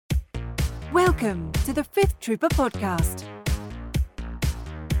Welcome to the Fifth Trooper Podcast.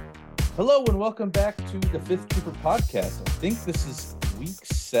 Hello and welcome back to the Fifth Trooper Podcast. I think this is week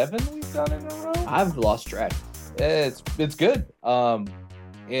 7 we've done in a row. I've lost track. It's good.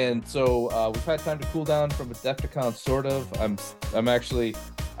 And so we've had time to cool down from Adepticon, sort of. I'm actually,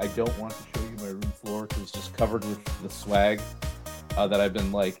 I don't want to show you my room floor because it's just covered with the swag that I've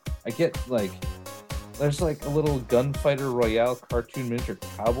been there's like a little Gunfighter Royale cartoon miniature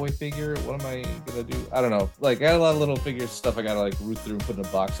cowboy figure. What am I gonna do? I don't know. I got a lot of little figures stuff I gotta root through and put in a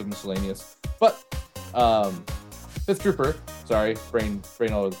box of miscellaneous. But Fifth Trooper, sorry, brain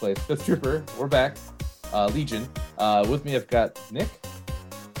all over the place. Fifth Trooper, we're back. Legion. With me I've got Nick.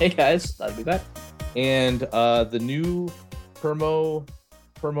 Hey guys, glad to be back. And the new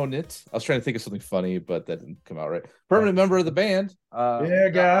Permonit. I was trying to think of something funny, but that didn't come out right. Permanent member of the band. Yeah,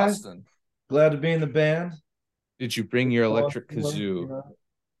 guys. Austin. Glad to be in the band. Did you bring your electric kazoo?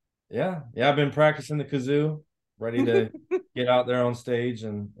 Yeah, I've been practicing the kazoo, ready to get out there on stage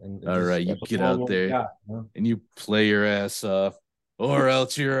and all right, you get out there and you play your ass off, or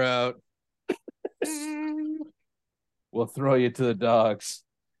else you're out. We'll throw you to the dogs,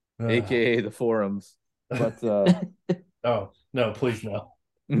 aka the forums. But oh no, please no.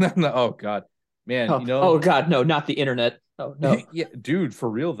 No, oh god, man, Oh god, no, not the internet. Oh no. Yeah, dude, for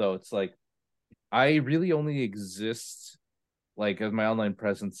real though, it's like I really only exist as my online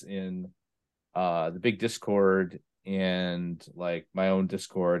presence in the big Discord and my own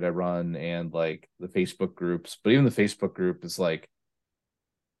Discord I run and the Facebook groups. But even the Facebook group is I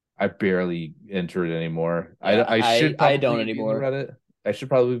barely enter it anymore. Yeah, I don't anymore. Reddit. I should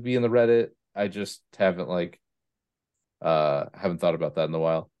probably be in the Reddit. I just haven't haven't thought about that in a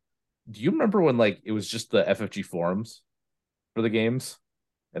while. Do you remember when it was just the FFG forums for the games?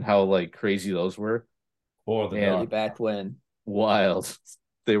 And how crazy those were, Back when wild,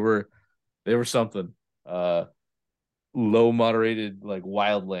 they were something. Low moderated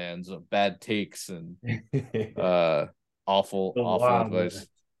wildlands of bad takes and awful advice.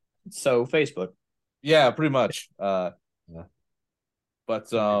 So Facebook, yeah, pretty much. But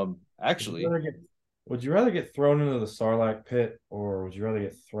actually, would you rather get thrown into the Sarlacc pit, or would you rather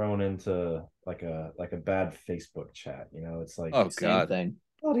get thrown into a bad Facebook chat? It's oh same god thing.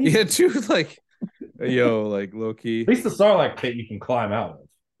 Yeah, dude, low key. At least the Sarlacc pit you can climb out of.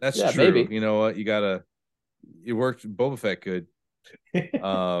 That's yeah, true. Maybe. You know what? It worked Boba Fett good. There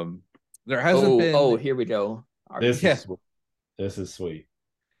hasn't been. Oh, here we go. This is sweet.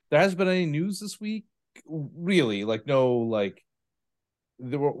 There hasn't been any news this week, really. We're going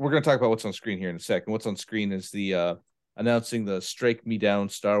to talk about what's on screen here in a second. What's on screen is the announcing the Strike Me Down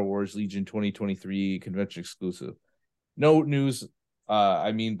Star Wars Legion 2023 convention exclusive. No news.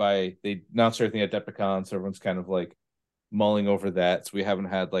 They announced everything at Adepticon, so everyone's kind of mulling over that. So we haven't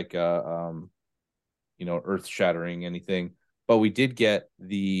had earth shattering anything, but we did get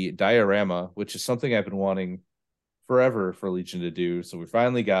the diorama, which is something I've been wanting forever for Legion to do. So we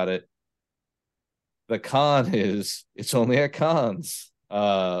finally got it. The con is it's only at cons.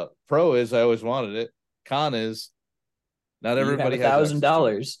 Pro is I always wanted it. Con is not everybody has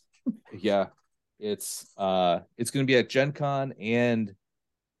 $1,000. Yeah. It's going to be at Gen Con and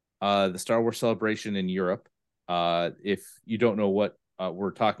the Star Wars Celebration in Europe. If you don't know what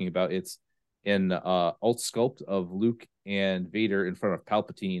we're talking about, it's an alt sculpt of Luke and Vader in front of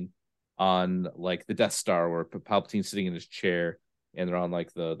Palpatine on the Death Star, where Palpatine's sitting in his chair and they're on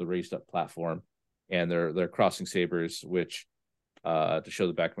the raised up platform and they're crossing sabers, which to show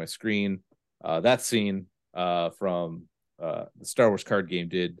the back of my screen, that scene from the Star Wars card game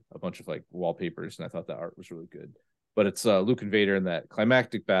did a bunch of wallpapers, and I thought the art was really good. But it's Luke and Vader in that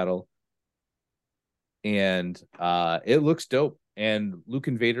climactic battle, and it looks dope. And Luke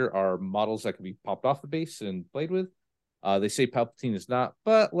and Vader are models that can be popped off the base and played with. They say Palpatine is not,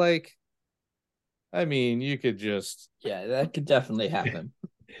 but you could just that could definitely happen.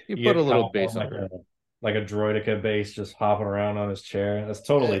 you put a little base on it. Like a droideka base just hopping around on his chair. That's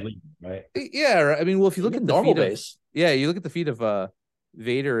totally legal, right? Yeah, right. Well, if you look at the normal feet base, you look at the feet of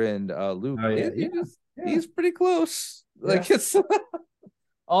Vader and Luke. He's pretty close. It's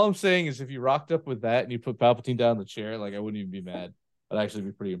all I'm saying is if you rocked up with that and you put Palpatine down the chair, I wouldn't even be mad. I'd actually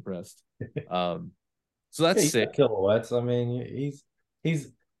be pretty impressed. So that's sick. Kilowatts.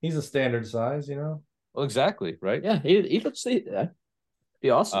 He's a standard size, Well, exactly, right? Yeah, he looks that'd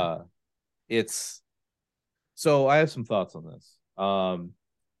be awesome. So I have some thoughts on this.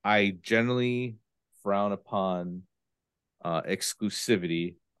 I generally frown upon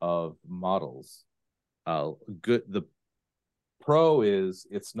exclusivity of models. The pro is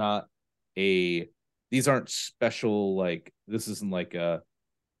it's not these aren't special, this isn't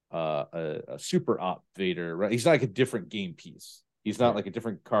a super op Vader, right? He's not like a different game piece. He's not like a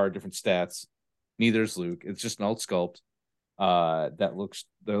different card, different stats. Neither is Luke. It's just an alt sculpt that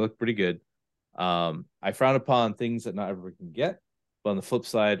look pretty good. I frown upon things that not everyone can get, but on the flip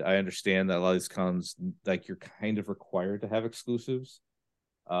side, I understand that a lot of these cons, like, you're kind of required to have exclusives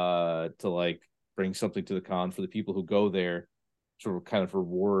to like bring something to the con for the people who go there to kind of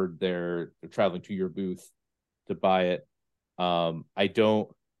reward their traveling to your booth to buy it. I don't,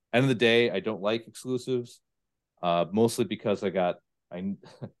 end of the day, I don't like exclusives, mostly because I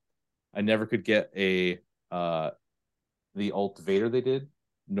never could get the alt Vader they did,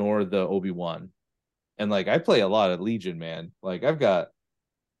 nor the Obi-Wan. And like, I play a lot of Legion, man. Like, I've got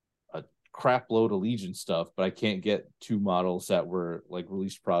a crap load of Legion stuff, but I can't get 2 models that were like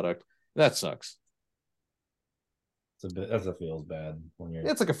released product. That sucks. That feels bad when you're.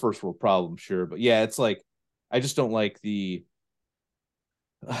 It's like a first world problem, sure, but yeah, it's like, I just don't like because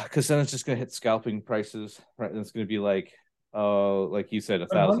then it's just gonna hit scalping prices, right? And it's gonna be like, oh, like you said,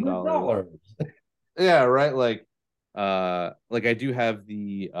 $1,000. Yeah, right. Like I do have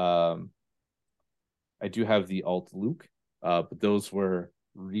the alt Luke, but those were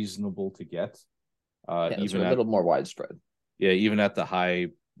reasonable to get. Even a little more widespread. Yeah, even at the high,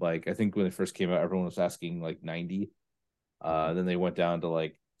 like, I think when it first came out, everyone was asking like 90. Then they went down to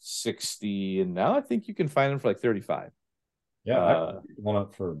like 60, and now I think you can find them for like 35. Yeah, I went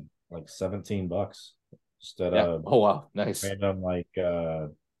up for like $17 instead of oh wow, nice. Random like it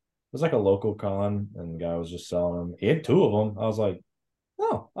was like a local con, and the guy was just selling them. He had 2 of them. I was like,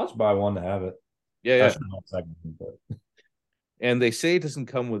 oh, I'll just buy one to have it. Yeah. But... And they say it doesn't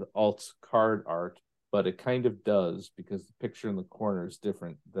come with alt card art, but it kind of does, because the picture in the corner is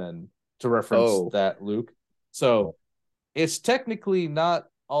different than to reference that Luke. So it's technically not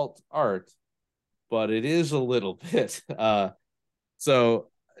alt art, but it is a little bit. So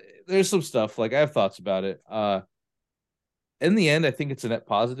there's some stuff, like, I have thoughts about it. In the end, I think it's a net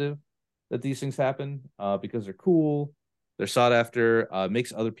positive that these things happen, because they're cool, they're sought after,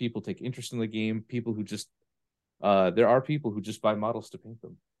 makes other people take interest in the game. People who just there are people who just buy models to paint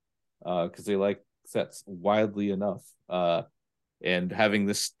them because they like sets wildly enough. And having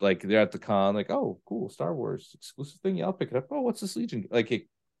this, like, they're at the con, like, oh, cool, Star Wars exclusive thing, yeah, I'll pick it up. Oh, what's this Legion?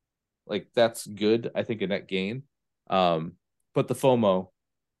 Like that's good, I think, a net gain. But the FOMO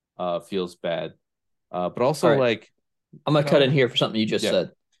feels bad. But also, like, I'm gonna cut in here for something you just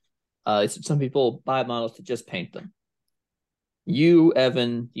said. Some people buy models to just paint them. You,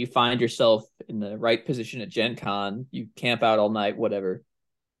 Evan, you find yourself in the right position at Gen Con. You camp out all night, whatever.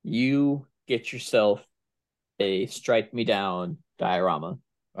 You get yourself a Strike Me Down diorama.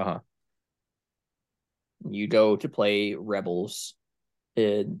 You go to play Rebels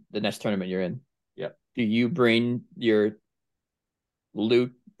in the next tournament you're in. Yep. Do you bring your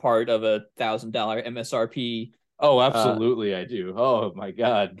loot part of $1,000 MSRP? Oh, absolutely, I do. Oh my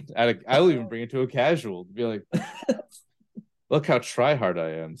god, I'll even bring it to a casual to be like, look how try hard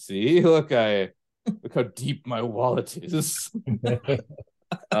I am. See, look how deep my wallet is.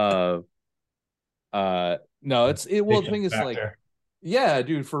 No, well, the thing is, like, yeah,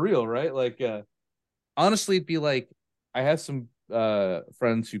 dude, for real, right? Like, honestly, it'd be like, I have some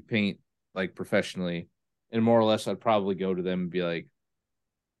friends who paint like professionally, and more or less I'd probably go to them and be like,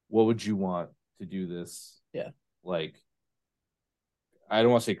 what would you want to do this? Yeah. Like, I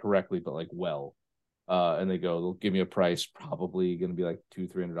don't want to say correctly, but like, well, and they'll give me a price, probably going to be like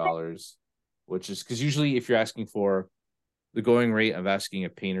 $200-$300, which is, because usually if you're asking for the going rate of asking a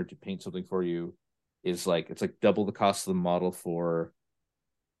painter to paint something for you is like, it's like double the cost of the model for,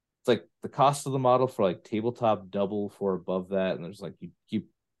 it's like the cost of the model for like tabletop, double for above that, and there's like, you keep,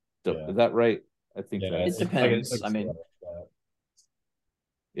 is that right? I think that it depends. Like, I mean,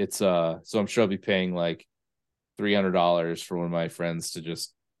 it's so I'm sure I'll be paying like $300 for one of my friends to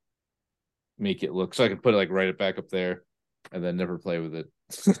just make it look, so I can put it, like, write it back up there and then never play with it.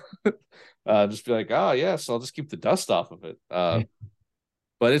 Just be like, oh yes, I'll just keep the dust off of it.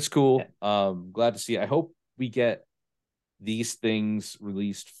 But it's cool. Glad to see it. I hope we get these things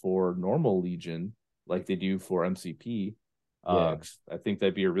released for normal Legion like they do for MCP. I think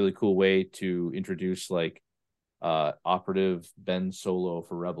that'd be a really cool way to introduce, like, operative Ben Solo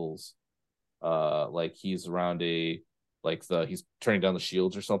for Rebels. Like, he's around he's turning down the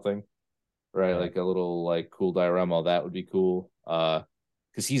shields or something, right? Like a little, like, cool diorama. All that would be cool.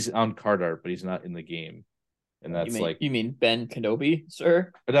 Because he's on card art, but he's not in the game, and that's you mean Ben Kenobi,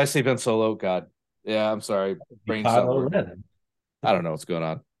 sir? Did I say Ben Solo? God, yeah, I'm sorry. Brain's not working. I don't know what's going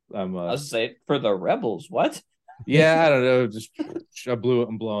on. I was gonna say, for the Rebels, what? Yeah, I don't know. Just I'm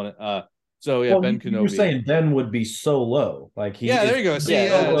blowing it. So yeah, Ben Kenobi. You were saying Ben would be so low, like there you go. See,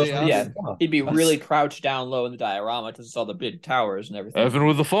 he'd be really crouched down low in the diorama to saw the big towers and everything. Evan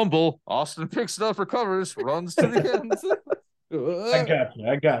with the fumble. Austin picks it up, recovers, runs to the end. I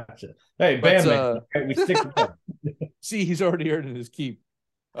got you. Hey, Ben, man, we stick together. See, he's already earned his keep.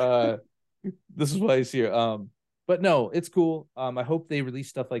 This is why he's here. But no, it's cool. I hope they release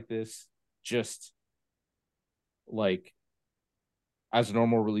stuff like this just like as a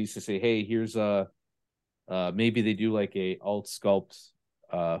normal release to say, hey, here's maybe they do like a alt sculpt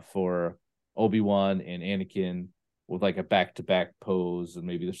for Obi-Wan and Anakin with like a back-to-back pose, and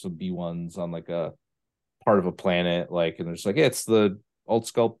maybe there's some B1s on like a part of a planet, like, and there's like, yeah, it's the alt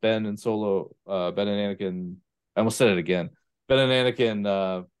sculpt Ben and Solo, Ben and Anakin. I almost said it again. Ben and Anakin.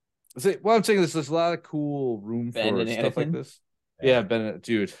 Well, I'm saying there's a lot of cool room Ben for stuff like this. Yeah, Ben,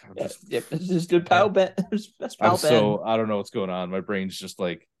 dude. Yep, this is good pal Ben. I don't know what's going on. My brain's just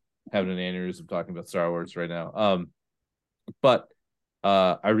like having an aneurysm talking about Star Wars right now. But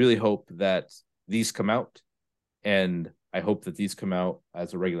I really hope that these come out, and I hope that these come out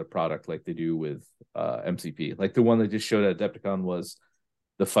as a regular product like they do with MCP. Like the one they just showed at Adepticon was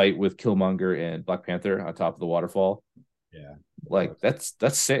the fight with Killmonger and Black Panther on top of the waterfall. Yeah, like that's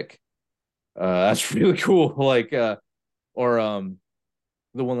sick. That's really cool. Like or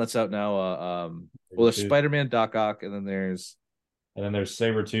the one that's out now. Well, there's Spider-Man, Doc Ock, and then there's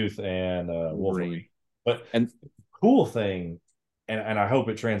Sabretooth and Wolverine. But the cool thing, and I hope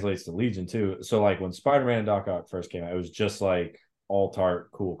it translates to Legion too. So like when Spider-Man and Doc Ock first came out, it was just like alt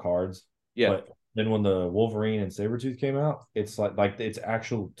art cool cards. Yeah. But then when the Wolverine and Sabretooth came out, it's like it's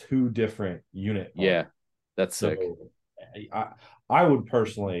actual two different unit. Yeah, that's sick. I would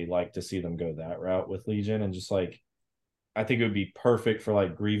personally like to see them go that route with Legion, and just like I think it would be perfect for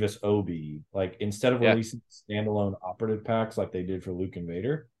like Grievous Obi. Like instead of releasing standalone operative packs like they did for Luke and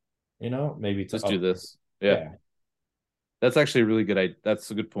Vader, maybe just do this. Yeah. That's actually a really good. That's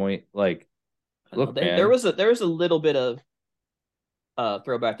a good point. Like, look, man, there was a little bit of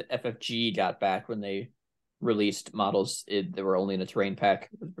throwback that FFG got back when they released models. They were only in a terrain pack,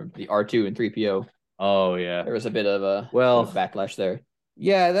 the R2 and 3PO. Oh yeah, there was a bit of a backlash there.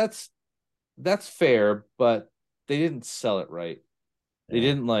 Yeah, that's fair, but they didn't sell it right. They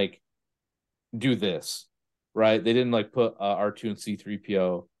didn't like do this right. They didn't like put R2 and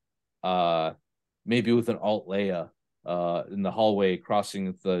C3PO maybe with an alt Leia in the hallway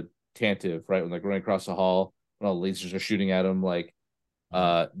crossing the Tantive, right, when they're going across the hall when all the lasers are shooting at them. Like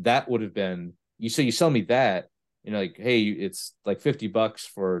that would have been, you sell me that, like, hey, it's like $50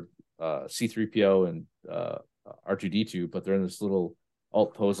 for C3PO and R2D2, but they're in this little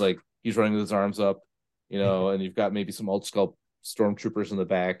alt pose, like he's running with his arms up, and you've got maybe some alt sculpt stormtroopers in the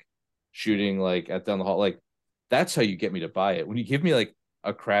back shooting like down the hall. Like that's how you get me to buy it. When you give me like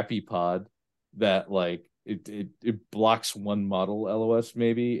a crappy pod that like it blocks one model LOS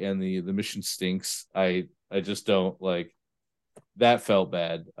maybe, and the mission stinks, I just don't like that. Felt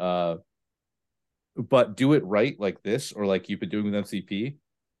bad. But do it right like this, or like you've been doing with MCP,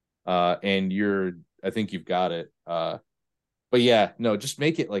 and I think you've got it. But yeah, no, just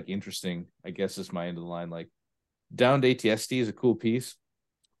make it like interesting, I guess is my end of the line. Like downed ATST is a cool piece.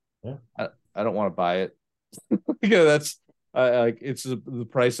 Yeah. I don't want to buy it. Yeah, that's like it's the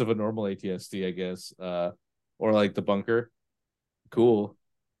price of a normal ATST, I guess. Or like the bunker. Cool.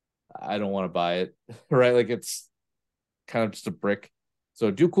 I don't want to buy it. Right? Like it's kind of just a brick. So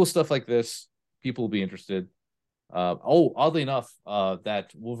do cool stuff like this. People will be interested. Oddly enough,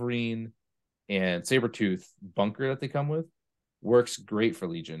 that Wolverine and Sabretooth bunker that they come with works great for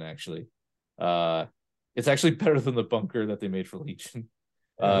Legion, actually. It's actually better than the bunker that they made for Legion.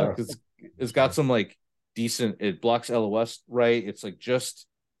 Because it's got some like decent, it blocks LOS, right? It's like just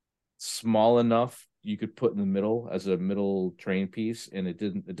small enough you could put in the middle as a middle train piece, and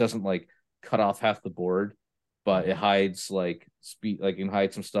it doesn't like cut off half the board, but it hides like speed, like it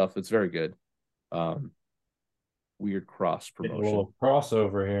hides some stuff. It's very good. Weird cross promotion. A little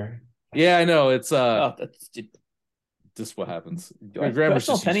crossover here. Yeah, I know. It's that's just what happens. Grammar's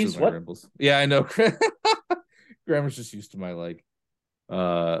just used to my rambles. Yeah, I know. Grammar's just used to my like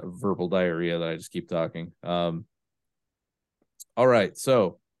verbal diarrhea that I just keep talking. All right,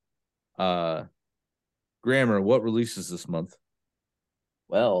 so Grammar, what releases this month?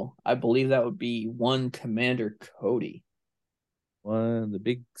 Well, I believe that would be one Commander Cody. The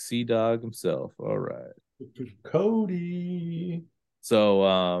big sea dog himself. All right. Cody.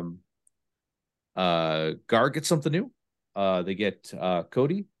 So Gar gets something new. They get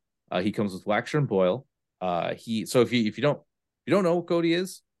Cody. He comes with Waxer and Boyle. If you don't know what Cody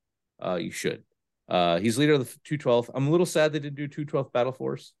is, you should. He's leader of the 212th. I'm a little sad they didn't do 212th Battle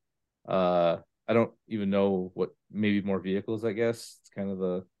Force. I don't even know what, maybe more vehicles, I guess. It's kind of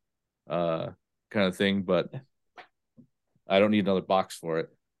the kind of thing, but I don't need another box for it.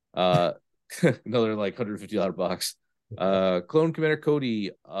 Another like $150 box. Clone Commander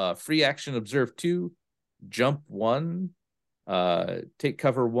Cody, free action observe 2, jump 1, take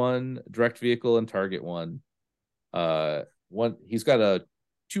cover 1, direct vehicle and target 1. He's got a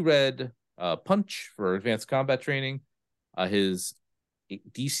 2 red punch for advanced combat training. His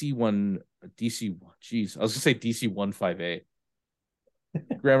DC1, geez, I was gonna say DC15A.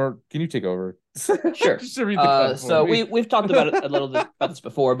 Grammar, can you take over? Sure. So we've talked about it a little bit about this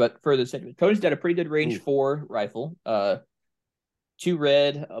before, but for the sake, Cody's got a pretty good range 4 rifle. 2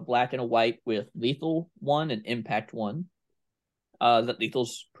 red, a black, and a white with lethal 1 and impact 1. That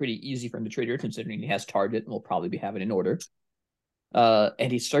lethal's pretty easy for him to trigger considering he has target and will probably be having an order.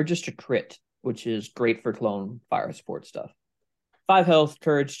 And he surges to crit, which is great for clone fire support stuff. 5 health,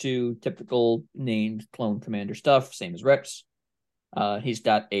 courage 2, typical named clone commander stuff, same as Rex. He's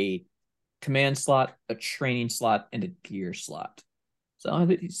got a command slot, a training slot, and a gear slot. So I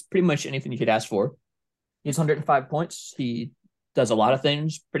think he's pretty much anything you could ask for. He's 105 points. He does a lot of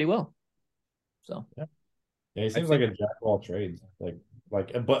things pretty well. So yeah, he seems like a jack of all trades, but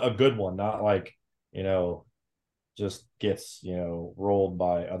a good one, not like just gets rolled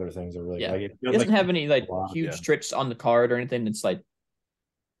by other things that really like. He doesn't have any huge tricks on the card or anything that's like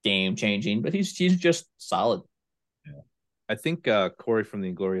game changing, but he's just solid. Yeah. I think Corey from the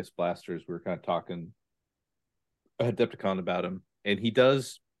Inglorious Blasters, we were kind of talking at Adepticon about him, and he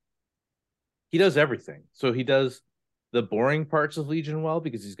does everything. So he does the boring parts of Legion well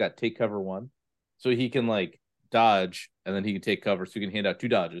because he's got take cover 1, so he can like dodge and then he can take cover, so he can hand out 2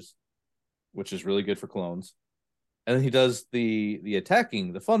 dodges, which is really good for clones. And then he does the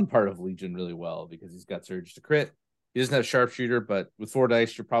attacking, the fun part of Legion really well because he's got surge to crit. He doesn't have sharpshooter, but with 4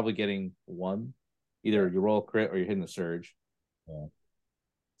 dice, you're probably getting 1. Either you roll a crit or you're hitting the surge. Yeah.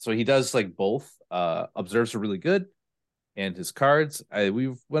 So he does like both. Observes are really good, and his cards,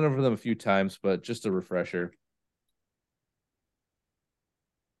 we've went over them a few times, but just a refresher.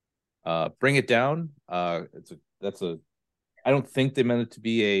 Bring It Down. I don't think they meant it to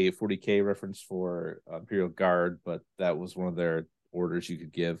be a 40K reference for Imperial Guard, but that was one of their orders you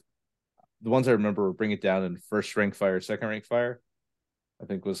could give. The ones I remember were Bring It Down and first rank fire, second rank fire, I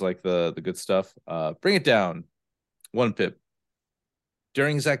think was like the good stuff. Bring It Down. 1 pip.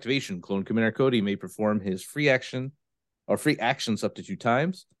 During his activation, Clone Commander Cody may perform his free actions up to 2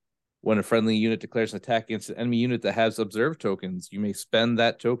 times. When a friendly unit declares an attack against an enemy unit that has observed tokens, you may spend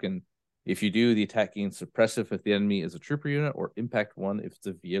that token. If you do, the attack gains suppressive if the enemy is a trooper unit, or impact 1 if it's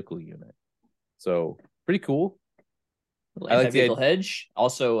a vehicle unit. So pretty cool. I like the vehicle hedge.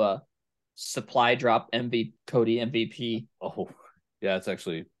 Also, supply drop Cody MVP. Oh, yeah, it's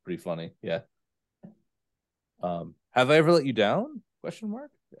actually pretty funny. Yeah. Have I ever let you down? Question mark.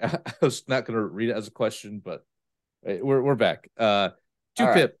 I was not going to read it as a question, but we're back. 2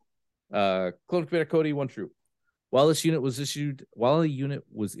 pip. Clone Commander Cody, 1 troop. While a unit was issued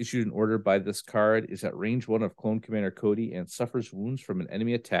an order by this card, is at range 1 of Clone Commander Cody and suffers wounds from an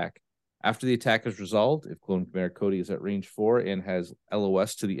enemy attack. After the attack is resolved, if Clone Commander Cody is at range 4 and has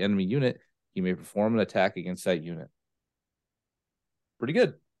LOS to the enemy unit, he may perform an attack against that unit. Pretty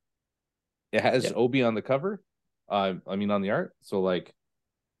good. It has Obi on the cover. On the art. So like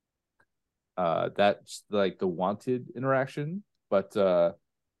that's like the wanted interaction, but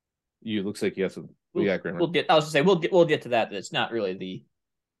you looks like you have some we'll get to that. It's not really the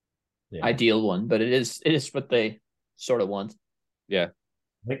ideal one, but it is what they sort of want. Yeah.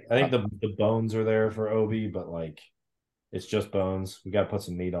 I think the bones are there for Obi, but like it's just bones. We gotta put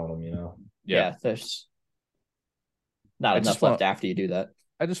some meat on them, Yeah, there's not enough left after you do that.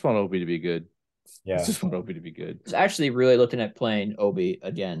 I just want Obi to be good. Yeah, I just want Obi to be good. I was actually really looking at playing Obi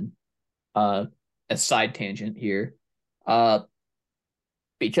again. A side tangent here. Because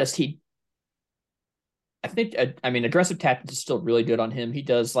aggressive tactics is still really good on him. He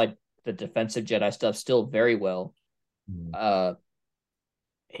does like the defensive Jedi stuff still very well.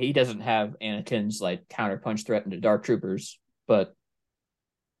 He doesn't have Anakin's like counterpunch threat into Dark Troopers, but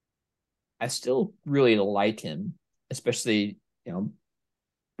I still really like him, especially,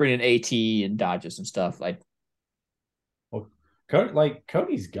 bringing AT and dodges and stuff.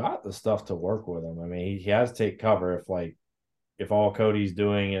 Cody's got the stuff to work with him. I mean, he has take cover if all Cody's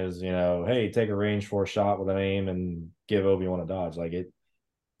doing is, hey, take a range 4 shot with an aim and give Obi-Wan a dodge.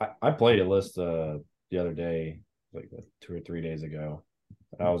 I played a list the other day, like 2 or 3 days ago,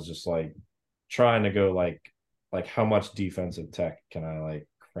 and I was just like trying to go like how much defensive tech can I like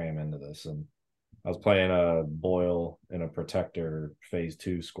cram into this, and I was playing a Boyle in a Protector Phase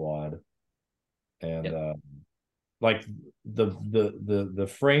 2 squad, and like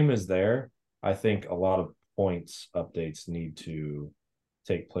the frame is there. I think a lot of points updates need to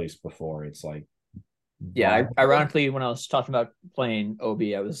take place before it's like. Yeah, ironically, when I was talking about playing OB,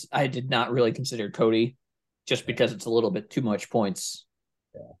 I did not really consider Cody, just because it's a little bit too much points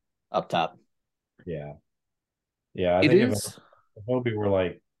up top. Yeah. I think if OB were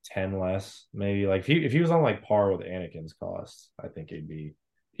like 10 less, maybe like if he was on like par with Anakin's cost, I think he'd be.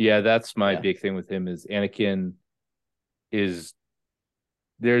 Yeah, that's my big thing with him is Anakin is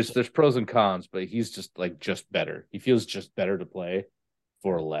there's pros and cons, but he's just better. He feels just better to play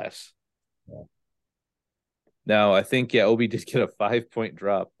for less. Yeah. Now I think Obi did get a 5-point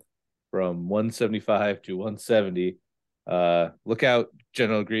drop from 175 to 170. Look out,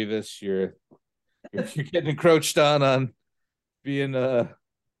 General Grievous. You're getting encroached on being the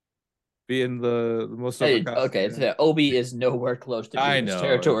most okay. Obi is nowhere close to Grievous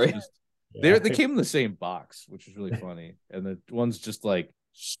territory. They came in the same box, which is really funny, and the one's just like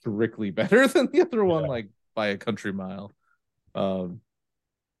strictly better than the other one, like by a country mile.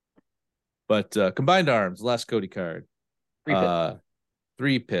 But combined arms, last Cody card,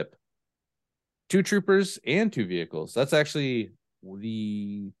 3 pip, 2 troopers and 2 vehicles. That's actually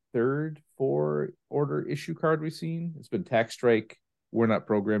the third 4-order issue card we've seen. It's been Tax Strike. We're not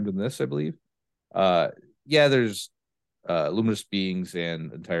programmed in this, I believe. There's Luminous Beings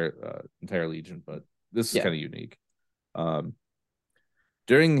and entire Legion, but this is kind of unique.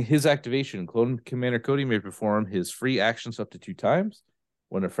 During his activation, Clone Commander Cody may perform his free actions up to 2 times.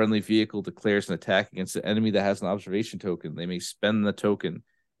 When a friendly vehicle declares an attack against an enemy that has an observation token, they may spend the token.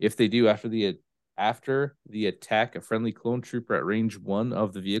 If they do, after the attack, a friendly clone trooper at range 1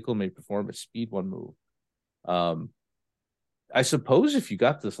 of the vehicle may perform a speed 1 move. I suppose if you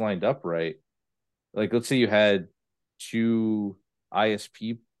got this lined up right, like let's say you had 2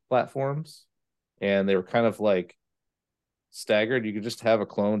 ISP platforms and they were kind of like staggered, you could just have a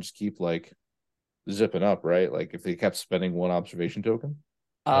clone just keep like zipping up, right? Like if they kept spending 1 observation token.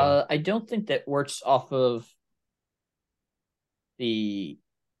 I don't think that works off of the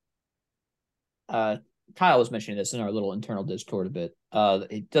Kyle was mentioning this in our little internal Discord a bit.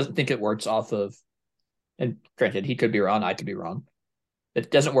 It doesn't think it works off of, and granted, he could be wrong, I could be wrong.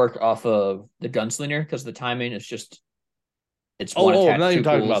 It doesn't work off of the gunslinger because the timing is just one attack. I'm not even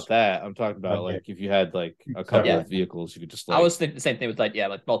talking about that. I'm talking about like if you had like a couple of vehicles, you could just like. I was thinking the same thing with like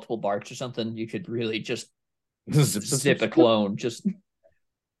multiple barks or something. You could really just zip a clone,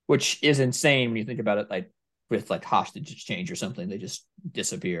 which is insane when you think about it. Like with like hostage exchange or something, they just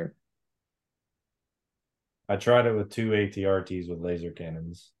disappear. I tried it with 2 ATRTs with laser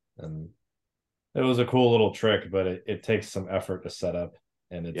cannons, and it was a cool little trick, but it takes some effort to set up,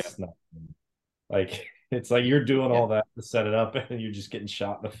 and it's not like it's like you're doing all that to set it up, and you're just getting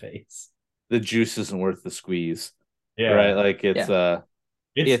shot in the face. The juice isn't worth the squeeze. Yeah, right. Like it's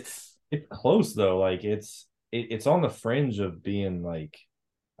close though. Like it's on the fringe of being like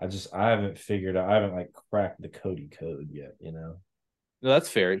I haven't figured out. I haven't like cracked the Cody code yet. No, that's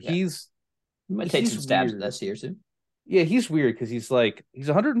fair. Yeah. He might take some stabs at this year soon. Yeah, he's weird because he's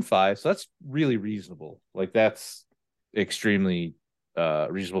 105, so that's really reasonable. Like that's extremely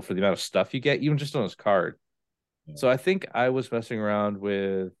reasonable for the amount of stuff you get, even just on his card. Yeah. So I think I was messing around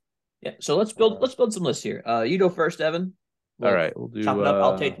with. Yeah, so let's build some lists here. You go first, Evan. All right, we'll do. Chop it up.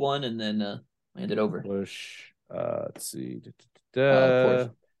 I'll take one and then hand it over. Push. Let's see.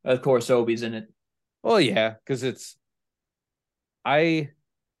 Of course, Obi's in it. Oh yeah, because it's.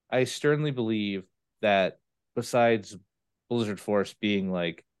 I sternly believe that besides Blizzard Force being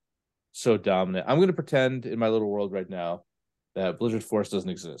like so dominant, I'm going to pretend in my little world right now that Blizzard Force doesn't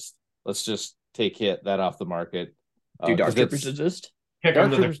exist. Let's just take that off the market. Do Dark Troopers exist? Kick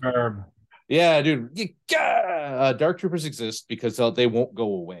them to the curb. Yeah, dude. Dark Troopers exist because they won't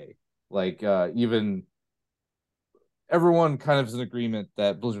go away. Like even everyone kind of is in agreement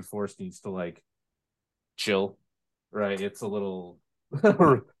that Blizzard Force needs to like chill. Right? It's a little.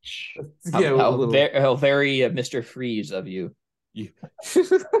 How very Mr. Freeze of you.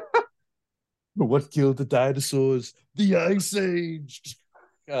 What killed the dinosaurs? The Ice Age.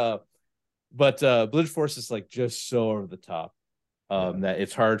 But Blizzard Force is like just so over the top that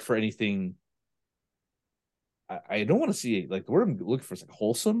it's hard for anything. I don't want to see like the word I'm looking for is like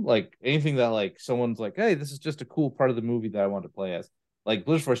wholesome, like anything that like someone's like, hey, this is just a cool part of the movie that I want to play as. Like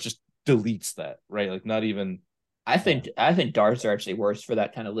Blizzard Force just deletes that, right? Like not even. I think Darts are actually worse for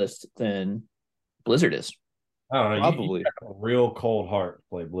that kind of list than Blizzard is. I don't know. Probably you have a real cold heart to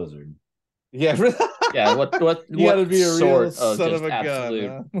play Blizzard. Yeah, yeah. What you gotta be a sort real of son just of a absolute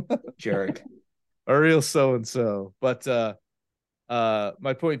gun, huh? jerk? a real so and so. But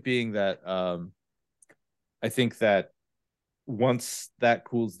my point being that I think that once that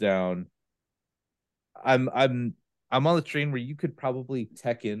cools down, I'm on the train where you could probably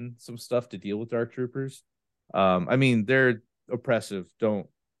tech in some stuff to deal with Dark Troopers. I mean, they're oppressive. Don't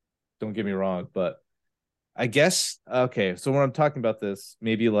get me wrong, but I guess okay. So when I'm talking about this,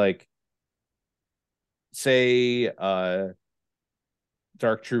 maybe like say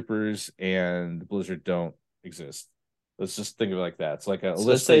Dark Troopers and Blizzard don't exist. Let's just think of it like that. It's like a So list.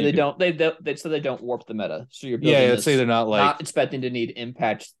 let's say they don't warp the meta. So you're building let's say they're not like not expecting to need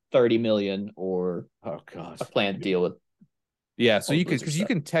impact 30 million or oh god a plan to deal with. Yeah, so you could because you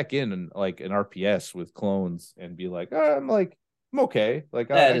can tech in like an RPS with clones and be like, I'm okay. Like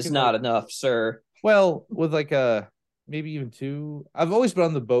that is not enough, sir. Well, with like maybe even 2. I've always been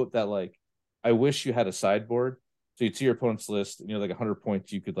on the boat that like I wish you had a sideboard. So you'd see your opponent's list and you're like 100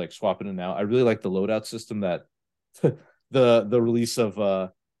 points, you could like swap in and out. I really like the loadout system that the release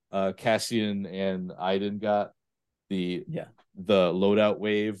of Cassian and Iden got the loadout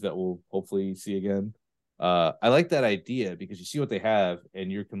wave that we'll hopefully see again. I like that idea because you see what they have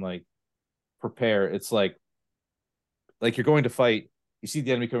and you can like prepare. It's like you're going to fight, you see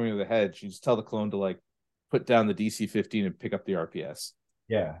the enemy coming with a hedge, you just tell the clone to like put down the DC 15 and pick up the RPS.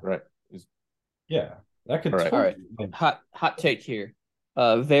 Yeah. Right. Yeah. That could all right. Hot take here.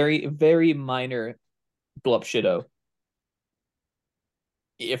 Very, very minor blup shitto.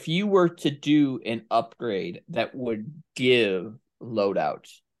 If you were to do an upgrade that would give loadout,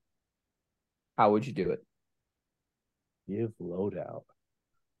 how would you do it? Give loadout.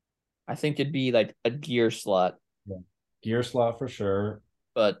 I think it'd be like a gear slot. Yeah. Gear slot for sure.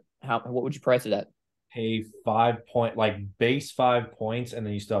 But what would you price it at? Pay 5 point, like base 5 points, and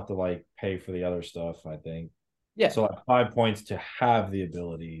then you still have to like pay for the other stuff, I think. Yeah. So like 5 points to have the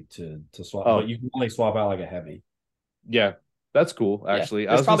ability to swap, but you can only swap out like a heavy. Yeah, that's cool. Actually,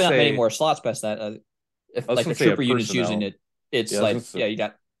 there's probably not many more slots past that. If like a trooper unit's using it, it's you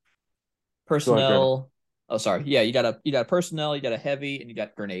got personnel. Oh, sorry. Yeah, you got a personnel, you got a heavy, and you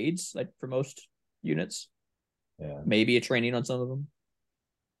got grenades like for most units. Yeah. Maybe a training on some of them.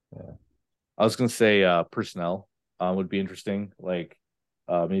 Yeah. I was gonna say personnel would be interesting. Like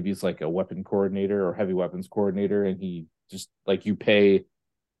maybe it's like a weapon coordinator or heavy weapons coordinator, and he just like you pay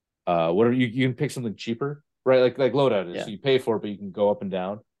whatever you can pick something cheaper, right? Like loadout is. Yeah. So you pay for it, but you can go up and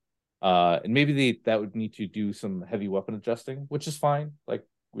down. And maybe that would need to do some heavy weapon adjusting, which is fine. Like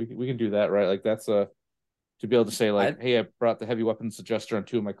we can do that, right? Like that's to be able to say like, hey, I brought the heavy weapons adjuster on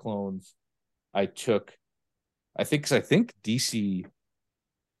 2 of my clones. I think DC.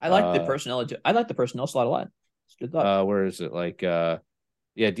 I like the personnel. I like the personnel slot a lot. It's good thought. Where is it? Like,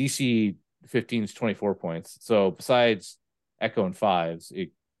 DC 15 is 24 points. So besides Echo and 5s,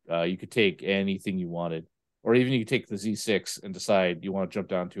 you could take anything you wanted, or even you could take the Z6 and decide you want to jump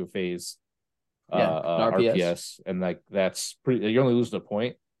down to a phase. RPS, and like that's pretty. You're only losing a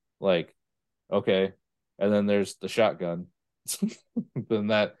point. Like, okay, and then there's the shotgun. Then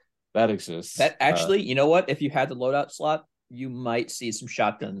that exists. That actually, you know what? If you had the loadout slot, you might see some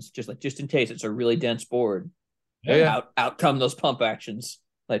shotguns, just in case it's a really dense board. Out come those pump actions.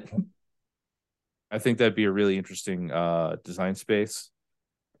 Like, I think that'd be a really interesting design space.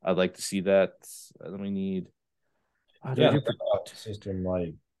 I'd like to see that. Then we need system,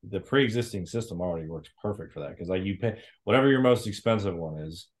 like the pre-existing system already works perfect for that, because like you pay whatever your most expensive one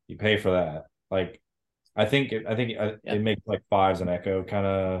is, you pay for that. Like I think it makes like 5s and Echo kind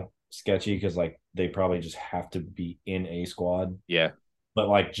of sketchy because like they probably just have to be in a squad. Yeah. But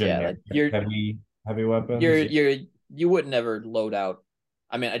like generic heavy weapons. You would never load out.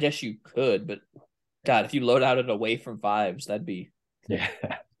 I mean, I guess you could, but God, if you load out it away from 5s, that'd be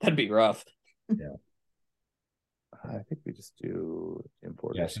rough. Yeah. I think we just do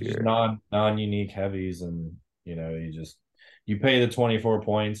importers so here. Just non-unique heavies, and you pay the 24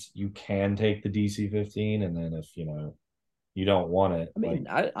 points. You can take the DC 15, and then if you don't want it. I mean,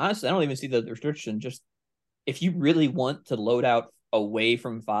 honestly, I don't even see the restriction. Just if you really want to load out away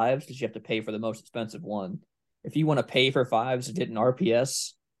from 5s, because you have to pay for the most expensive one. If you want to pay for 5s to get an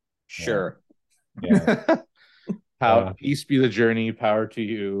RPS, sure. Yeah. Peace be the journey. Power to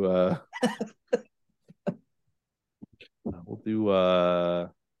you. We'll do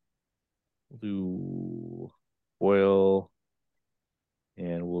oil,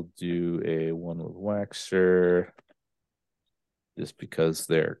 and we'll do a one with Waxer, just because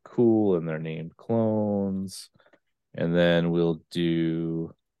they're cool and they're named clones. And then we'll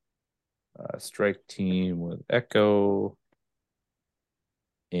do a strike team with Echo,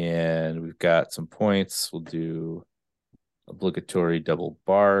 and we've got some points. We'll do obligatory double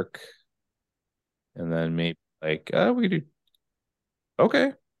bark. And then maybe like we could do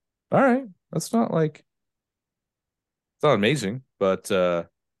okay. All right. That's not like it's not amazing, but or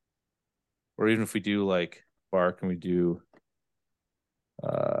even if we do like bark and we do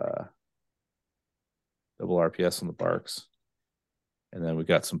uh double RPS on the barks. And then we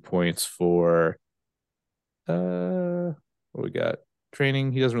got some points for what we got?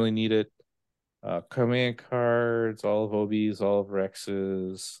 Training, he doesn't really need it. Command cards, all of Obi's, all of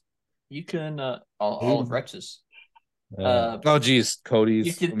Rex's. You can all of Rex's. Oh geez,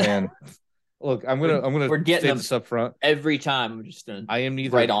 Cody's. Can... Man. Look, I'm gonna we're getting say this up front. Every time I'm just gonna I am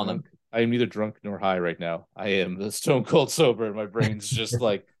neither right drunk. on them. I am neither drunk nor high right now. I am the stone cold sober. My brain's just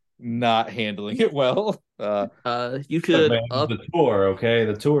like not handling it well. You could up the tour, okay?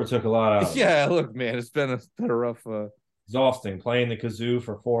 The tour took a lot out of yeah, look, man, it's been a rough exhausting playing the kazoo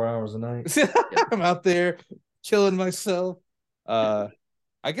for 4 hours a night. I'm out there killing myself. I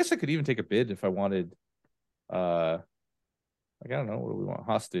guess I could even take a bid if I wanted like I don't know, what do we want?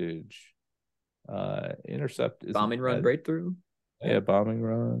 Hostage. Intercept is bombing run breakthrough. Yeah, bombing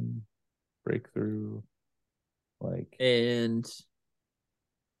run, breakthrough. Like and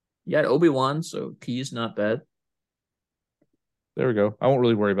you got Obi-Wan, so key's not bad. There we go. I won't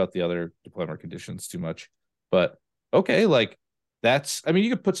really worry about the other deployment conditions too much. But okay, like that's I mean, you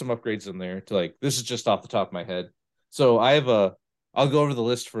could put some upgrades in there to like this is just off the top of my head. So I'll go over the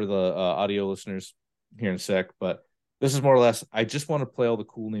list for the audio listeners here in a sec, but this is more or less I just want to play all the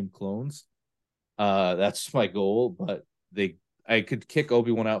cool name clones. That's my goal, but I could kick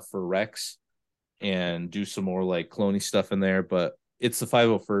Obi-Wan out for Rex and do some more like cloney stuff in there, but it's the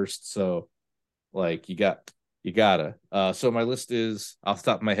 501st, so like you gotta. So my list is off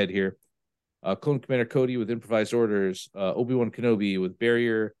the top of my head here. Clone Commander Cody with improvised orders, Obi-Wan Kenobi with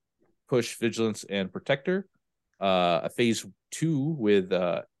barrier, push, vigilance, and protector. A phase 2 with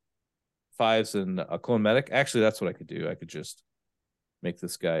fives and a clone medic. Actually, that's what I could do. I could just make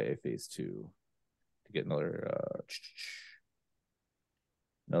this guy a phase 2 to get another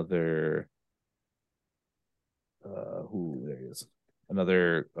there he is.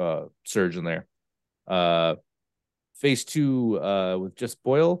 Another surge in there. Phase 2 with just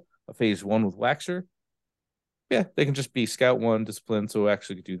Boyle, a phase 1 with Waxer. Yeah, they can just be Scout 1, Discipline, so we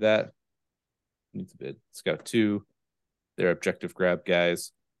actually could do that. Needs a bid. Scout 2, they're objective grab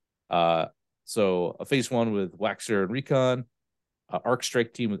guys. So a phase 1 with Waxer and Recon, Arc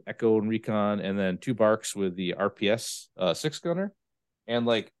Strike team with Echo and Recon, and then 2 Barks with the RPS 6 gunner. And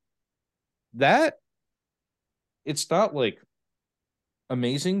like that, it's not like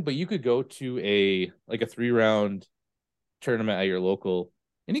amazing, but you could go to a 3-round tournament at your local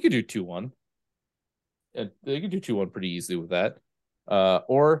and you could do 2-1. And you could do 2-1 pretty easily with that.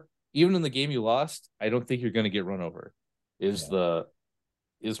 Or even in the game you lost, I don't think you're going to get run over. Is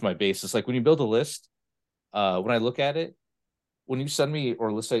my basis. Like when you build a list, when I look at it, when you send me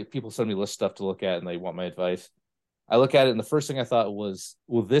or let's say people send me list stuff to look at and they want my advice, I look at it and the first thing I thought was,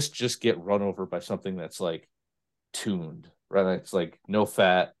 will this just get run over by something that's like tuned, right? It's like no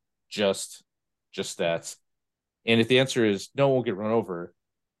fat, just stats. And if the answer is no, it won't get run over,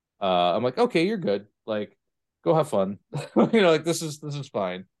 I'm like, okay, you're good. Like, go have fun. Like this is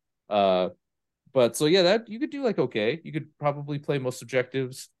fine. But so yeah, that you could do like okay. You could probably play most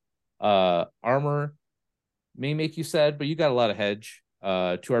objectives. Armor may make you sad, but you got a lot of hedge. 2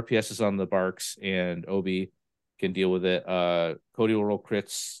 RPSs on the Barks and Obi can deal with it. Cody will roll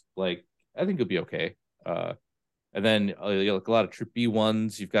crits. Like I think it'll be okay. And then you like a lot of troop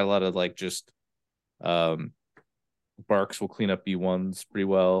B1s. You've got a lot of like just Barks will clean up B1s pretty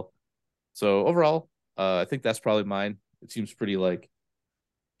well. So overall, I think that's probably mine. It seems pretty like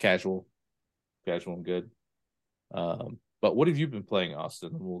casual and good. But what have you been playing,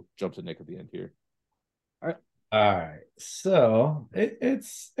 Austin? And we'll jump to Nick at the end here. All right. So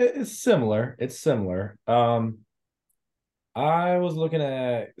it's similar. It's similar. I was looking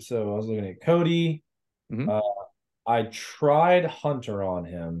at Cody. Mm-hmm. I tried Hunter on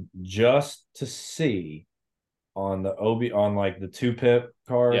him just to see on the on like the 2-pip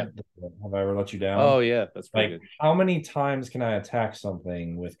card. Yeah. Have I ever let you down? Oh yeah, that's pretty like good. How many times can I attack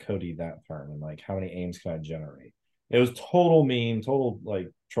something with Cody that turn, and like how many aims can I generate? It was total meme, total like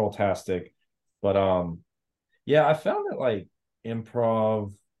troll-tastic. But yeah, I found that like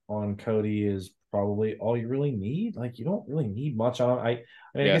improv on Cody is probably all you really need. Like you don't really need much on. I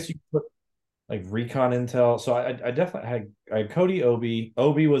guess you put like recon intel. So I definitely had Cody Obi.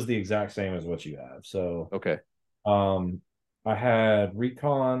 Obi was the exact same as what you have. So okay. I had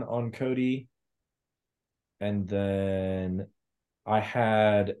recon on Cody, and then I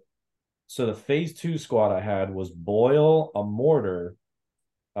had so the phase 2 squad I had was Boyle, a mortar,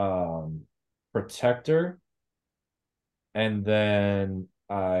 Protector, and then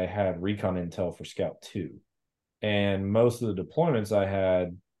I had Recon Intel for Scout 2. And most of the deployments I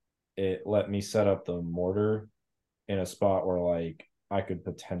had, it let me set up the mortar in a spot where like I could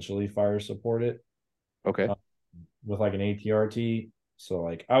potentially fire support it. Okay. With like an ATRT. So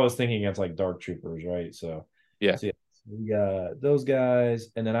like I was thinking against like dark troopers, right? So yeah. So we got those guys,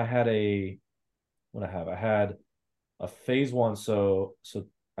 and then I had a I had a phase 1. So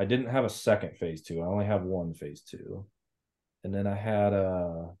I didn't have a second phase 2. I only have one phase 2. And then I had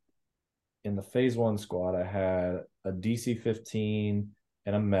in the phase 1 squad, I had a DC-15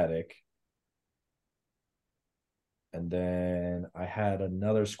 and a medic. And then I had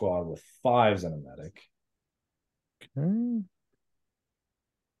another squad with 5s and a medic. Okay.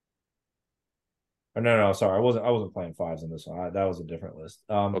 Oh, no, sorry. I wasn't playing 5s in this one. That was a different list.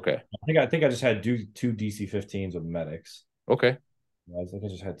 Okay. I think I just had two DC-15s with medics. Okay. I think I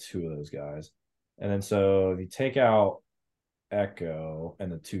just had 2 of those guys. And then so if you take out Echo and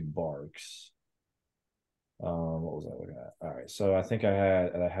the 2 Barks, what was I looking at? All right, so I think I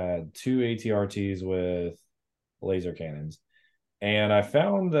had 2 ATRTs with laser cannons, and I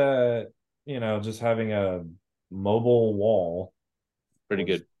found that just having a mobile wall pretty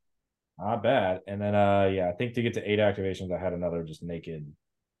good, not bad. And then I think to get to 8 activations, I had another just naked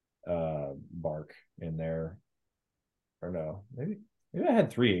Bark in there, or no, maybe I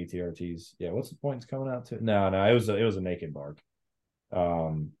had 3 ATRTs. Yeah, what's the points coming out to? No, it was a naked Bark.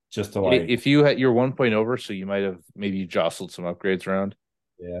 Just to like, if you had your 1 point over, so you might have maybe jostled some upgrades around.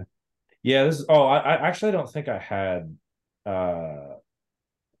 Yeah. This is I actually don't think I had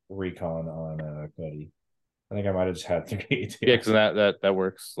recon on Cody. I think I might have just had 3 ATRT. Yeah, because that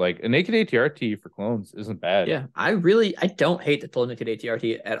works. Like a naked ATRT for clones isn't bad. Yeah, I don't hate the naked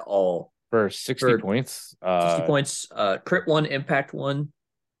ATRT at all. For 60 points. 60 points, crit 1, impact 1.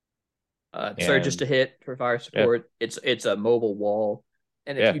 Just a hit for fire support. Yeah. It's a mobile wall.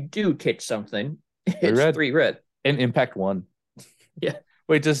 And if you do kick something, it's 3 red. And impact 1. Yeah.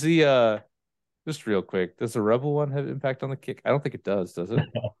 Wait, does the just real quick, does the rebel one have impact on the kick? I don't think it does it?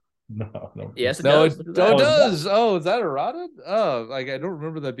 No. Yes, it does. It does. Oh, is that errata? Oh, like I don't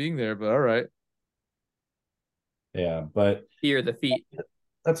remember that being there, but all right. Yeah, but fear the feet.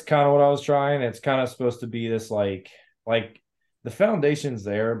 That's kind of what I was trying. It's kind of supposed to be this like the foundation's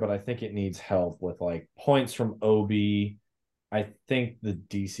there, but I think it needs help with like points from OB. I think the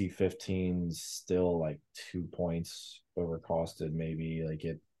DC-15's still like 2 points overcosted, maybe. Like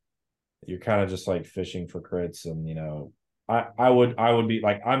you're kind of just like fishing for crits, and I would be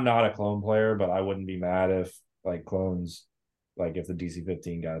like, I'm not a clone player, but I wouldn't be mad if like clones, like if the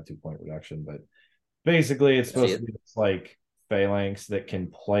DC-15 got a 2-point reduction. But basically it's supposed to be this like phalanx that can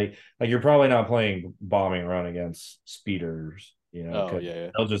play, like you're probably not playing bombing run against speeders,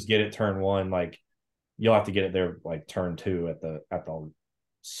 they'll just get it turn 1, like you'll have to get it there like turn 2 at the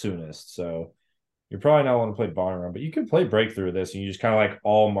soonest. So you're probably not want to play bombing run, but you can play breakthrough this, and you just kind of like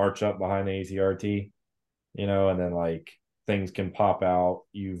all march up behind the ATRT, and then like things can pop out.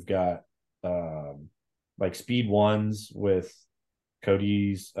 You've got like speed 1s with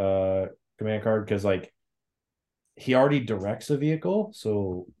Cody's command card, because like he already directs a vehicle,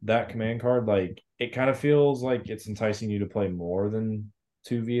 so that command card, like it kind of feels like it's enticing you to play more than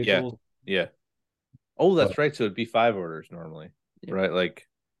 2 vehicles. Yeah. Oh, that's right. So it'd be 5 orders normally, right? Like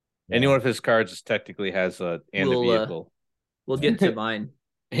any one of his cards is technically has a vehicle. We'll get to mine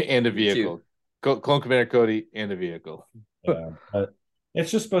and a vehicle. Clone Commander Cody and a vehicle. Yeah, but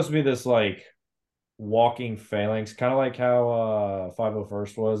it's just supposed to be this like walking phalanx, kind of like how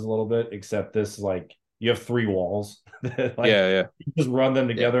 501st was a little bit, except this like you have 3 walls. That, like, you just run them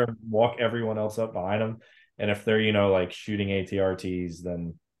together and walk everyone else up behind them. And if they're like shooting ATRTs,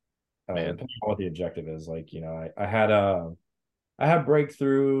 then depending on what the objective is, like I had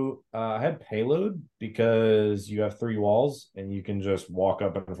breakthrough, I had payload, because you have 3 walls and you can just walk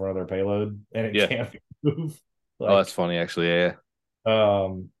up in front of their payload and it can't move. Like, that's funny actually. Yeah.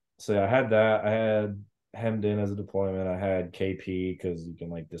 So I had that. I had hemmed in as a deployment. I had KP because you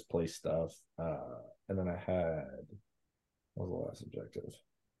can like displace stuff. And then I had, what was the last objective?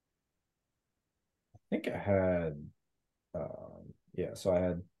 I think I had so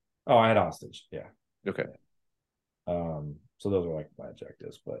I had hostage. Yeah. Okay. So those are like my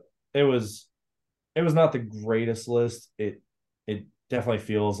objectives, but it was not the greatest list. It definitely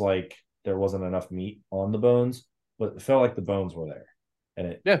feels like there wasn't enough meat on the bones, but it felt like the bones were there.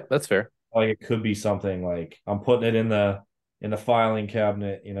 And that's fair. Like it could be something like I'm putting it in the filing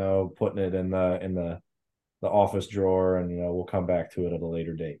cabinet, putting it in the office drawer, and we'll come back to it at a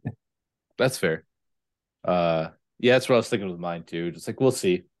later date. That's fair. That's what I was thinking with mine too. Just like we'll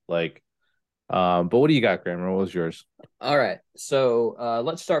see. Like But what do you got, Kramer? What was yours? All right. So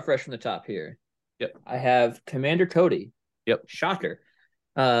let's start fresh from the top here. Yep. I have Commander Cody. Yep. Shocker.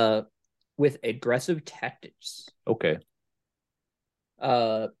 With aggressive tactics. Okay.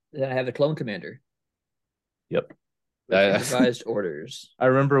 Then I have the Clone Commander. Yep. Improvised orders. I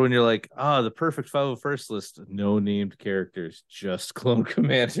remember when you're like, the perfect 501st list, no named characters, just clone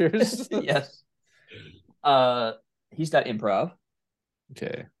commanders. Yes. He's got improv.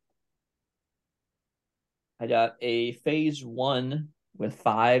 Okay. I got a phase 1 with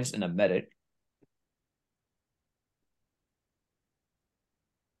 5s and a medic.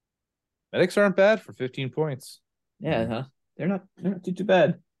 Medics aren't bad for 15 points. Yeah, huh? They're not too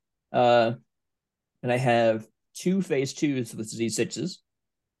bad. And I have 2 phase 2s with Z6s.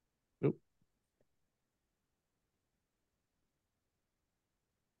 Oop.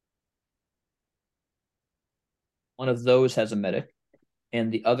 One of those has a medic, and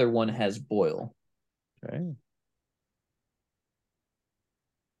the other one has Boil. Okay. Do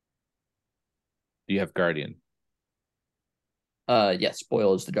you have Guardian? Yes,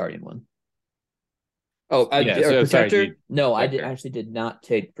 Boil is the Guardian one. Oh, so, Protector? Sorry, no, I actually did not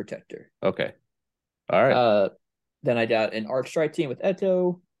take Protector. Okay. All right. Then I got an Arc Strike team with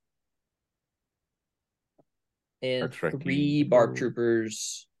Eto. And 3 Bark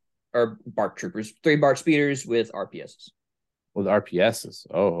Troopers, 3 Bark Speeders with RPSs. With RPSs.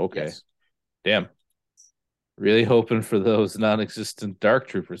 Oh, okay. Yes. Damn. Really hoping for those non-existent Dark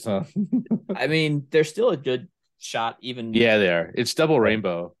Troopers, huh? I mean, they're still a good shot, even. Yeah, they are. It's double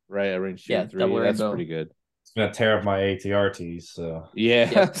rainbow, right? A range 2 3. Double That's rainbow. pretty good. It's gonna tear up my ATRTs. So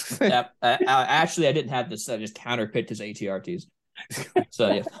yeah. Actually, I didn't have this. I just counterpicked his ATRTs.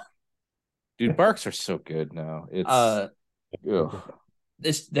 So yeah. Dude, Barks are so good now.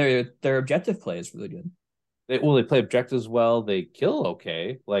 It's their objective play is really good. They play objectives well. They kill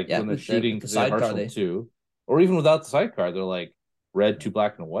okay. Like when they're shooting the sidecar, they 2, or even without the sidecar, they're like red 2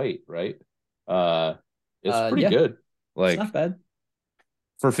 black and white, right? It's pretty good. Like, it's not bad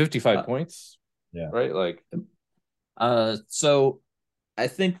for 55 points. Yeah. Right. Like, so I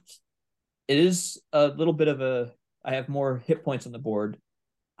think it is a little bit of I have more hit points on the board.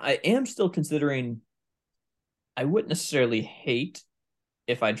 I am still considering. I wouldn't necessarily hate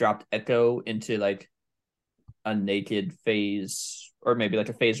if I dropped Echo into like a naked phase, or maybe like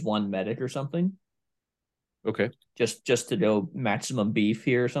a phase 1 medic or something. Okay. Just to go maximum beef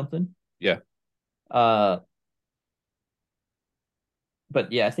here or something. Yeah. But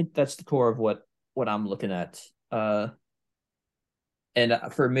yeah, I think that's the core of what I'm looking at. And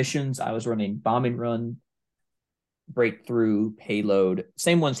for missions, I was running Bombing Run, Breakthrough, Payload.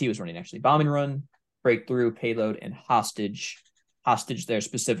 Same ones he was running, actually. Bombing Run, Breakthrough, Payload, and Hostage. Hostage there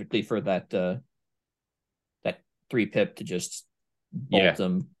specifically for that 3 pip to just bolt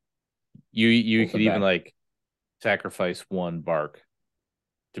them. You could even like sacrifice 1 bark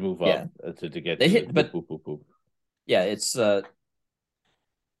to move up to get they hit, but boop, boop, boop. Yeah, it's but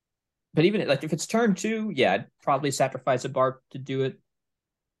even like if it's turn 2, I'd probably sacrifice a bark to do it.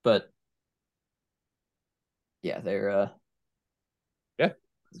 But they're that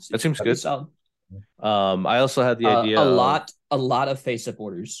seems good. Solid. I also had the idea a lot of face-up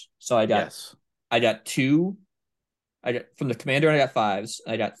orders. So I got 2. I got from the commander, and I got 5s.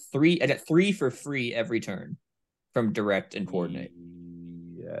 I got 3 for free every turn from direct and coordinate.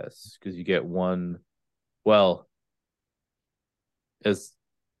 Yes, because you get 1. Well, as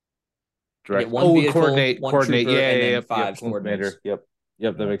direct. One vehicle, coordinate. Trooper, and then 5 coordinator. Yep,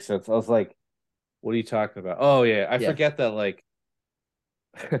 that makes sense. I was like, what are you talking about? Oh yeah, I forget that. Like,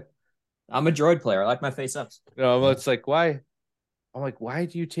 I'm a droid player. I like my face-ups. No, it's like, why? I'm like, why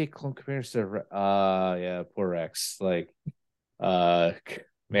do you take clone commanders to? Poor Rex. Like,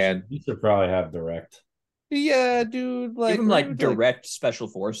 man, you should probably have direct. Yeah, dude. Like, give him like direct special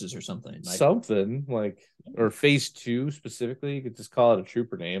forces or something. Like, something like, or phase 2 specifically. You could just call it a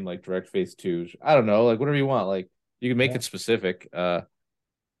trooper name, like direct phase 2. I don't know, like whatever you want. Like, you can make it specific.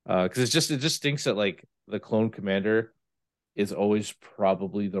 Because it just stinks that like the clone commander is always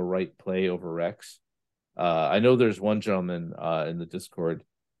probably the right play over Rex. I know there's one gentleman in the Discord,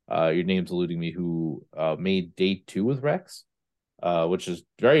 your name's eluding me, who made day 2 with Rex, which is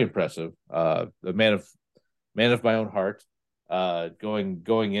very impressive. The man of my own heart,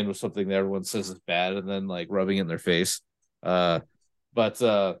 going in with something that everyone says is bad and then like rubbing it in their face. But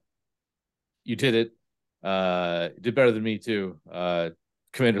you did it. Did better than me too.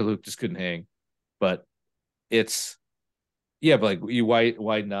 Commander Luke just couldn't hang. But it's but like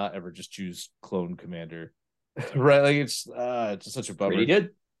why not ever just choose clone commander? Right? Like it's just such a bummer. Pretty good.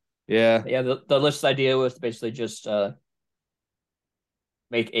 Yeah. The list idea was basically just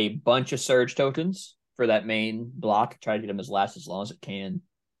make a bunch of surge tokens for that main block. Try to get them as long as it can,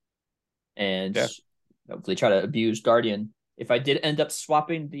 and hopefully try to abuse Guardian. If I did end up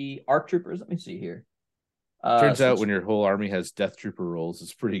swapping the ARC troopers, let me see here. Turns out when your whole army has Death Trooper rolls,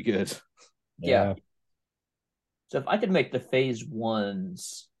 it's pretty good. Yeah. So if I could make the phase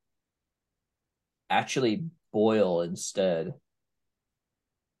 1s actually boil instead,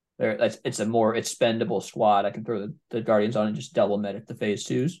 it's a more expendable squad. I can throw the Guardians on and just double medic the phase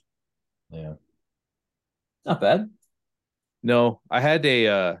 2s. Yeah. Not bad. No, I had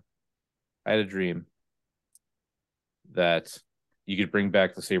a dream that you could bring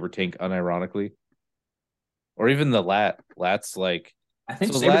back the Saber Tank unironically. Or even the Lat. Lat's like, I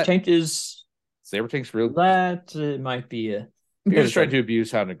think Saber Tank is Saber Tank's real. Lat might be a. You're just trying to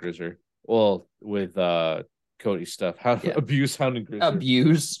abuse Hound and Grizzer. Well, with Cody stuff. Abuse Hound and Grizzer.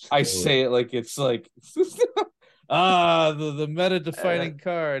 Abuse. I say it like it's like the meta defining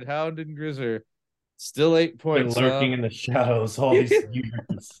card, Hound and Grizzer. Still 8 points. Been lurking in the shadows all these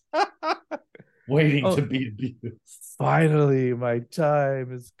years. Waiting to be abused. Finally, my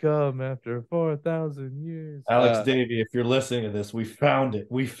time has come after 4,000 years. Alex Davey, if you're listening to this, we found it.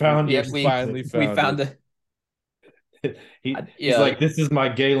 We found it. We found it. He's like, this is my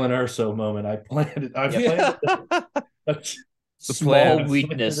Galen Urso moment. I planned it. I planned it. Small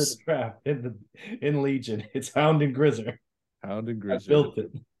weakness trap in Legion. It's Hound and Grizzer. Hound and Grizzer. I built it.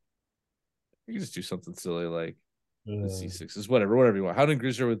 You can just do something silly like the C6s, whatever you want. Hound and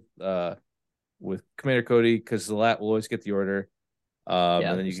Grizzer with Commander Cody, because the Lat will always get the order.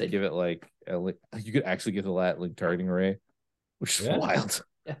 And then you could give it like you could actually give the Lat link targeting array, which is wild.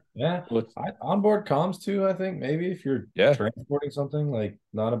 Yeah. Onboard comms too, I think maybe if you're transporting something, like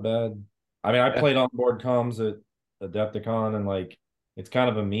not a bad. I mean, I played onboard comms at Adepticon, and like it's kind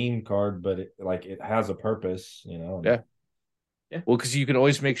of a meme card, but it has a purpose, you know. Yeah. Well, because you can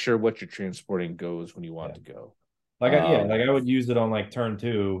always make sure what you're transporting goes when you want it to go. I would use it on like turn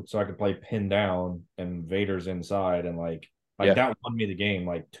 2, so I could play pin down and Vader's inside, and that won me the game,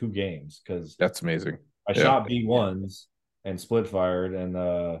 like 2 games, because that's amazing. I shot B1s and split fired,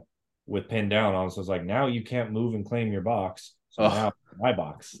 and with pin down on, so it's like, now you can't move and claim your box. So now my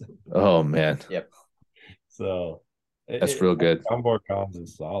box. Oh man. Yep. So that's real good. Onboard comms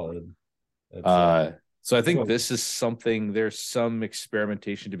is solid. So I think this is something. There's some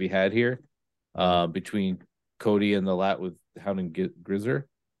experimentation to be had here, between Cody and the Lat with Hound and Grizzer,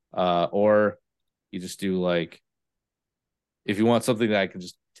 or you just do like, if you want something that I can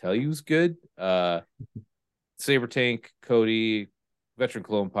just tell you is good, Saber Tank, Cody, Veteran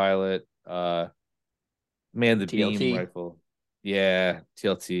Clone Pilot, Man the TLT. Beam Rifle,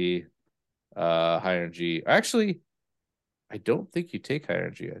 TLT, High Energy. Actually, I don't think you take High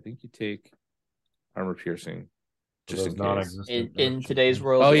Energy. I think you take Armor Piercing. Just in today's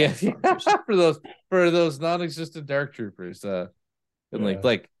world. Oh yeah, for those non-existent Dark Troopers, and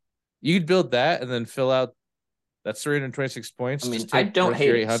like you could build that and then fill out. That's 326 points. I mean, I don't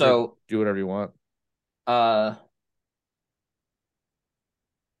hate it. So do whatever you want. I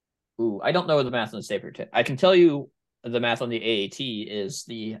don't know the math on the Saber Tank. I can tell you the math on the AAT is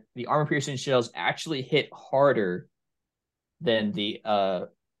the armor piercing shells actually hit harder than the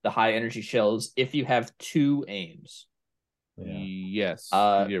high energy shells if you have 2 aims. Yes.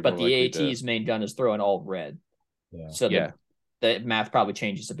 But the AAT's main gun is throwing all red. So the math probably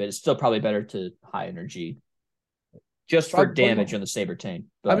changes a bit. It's still probably better to high energy, just for damage on the Saber Tank.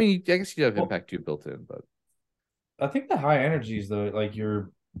 But, I mean, I guess you have impact 2 built in, but I think the high energies though, like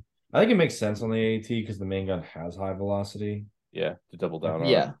I think it makes sense on the AAT because the main gun has high velocity. Yeah, to double down on.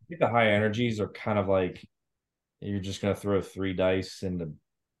 I think the high energies are kind of like you're just gonna throw 3 dice into.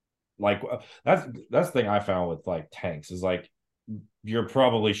 Like that's the thing I found with like tanks is like you're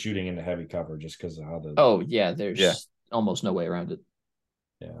probably shooting into heavy cover just because of how the there's almost no way around it.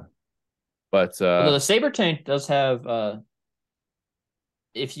 But the Saber Tank does have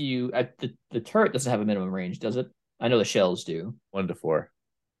if you the turret doesn't have a minimum range, does it? I know the shells do. 1 to 4.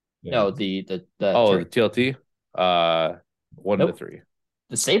 No, the the TLT 1 to 3.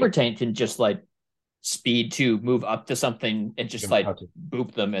 The Saber Tank can just like speed to move up to something and just like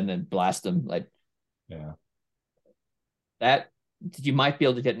boop them and then blast them. Like that you might be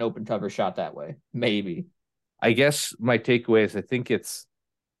able to get an open cover shot that way. Maybe. I guess my takeaway is I think it's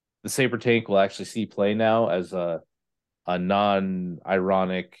the Saber Tank will actually see play now as a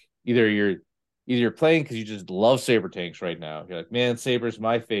non-ironic. Either you're playing because you just love Saber Tanks right now. You're like, man, Saber's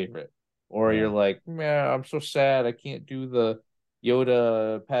my favorite. Or you're like, man, I'm so sad I can't do the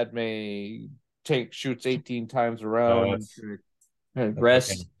Yoda Padme tank shoots 18 times around.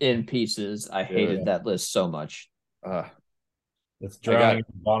 Rest in pieces. I hated that list so much. It's drowning at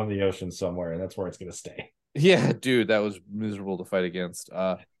the bottom of the ocean somewhere, and that's where it's going to stay. Yeah, dude, that was miserable to fight against.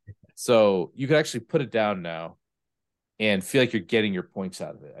 So you can actually put it down now and feel like you're getting your points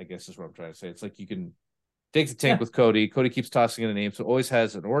out of it, I guess is what I'm trying to say. It's like you can take the tank with Cody. Cody keeps tossing in an aim, so it always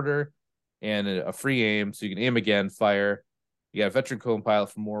has an order and a free aim, so you can aim again, fire. You got a veteran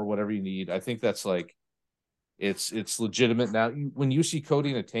co-pilot for more, whatever you need. I think that's like it's legitimate now. When you see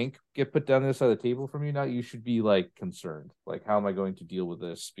Cody in a tank get put down the other side of the table from you now, you should be like concerned. Like, how am I going to deal with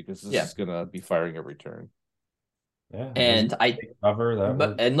this? Because this is gonna be firing every turn. Yeah, and I cover that.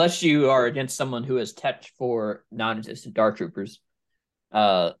 But unless you are against someone who has tech for non-existent Dark Troopers,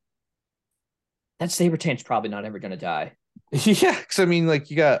 that saber tank's probably not ever going to die. Yeah, because I mean, like,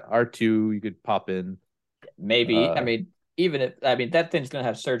 you got R2, you could pop in. Maybe. That thing's going to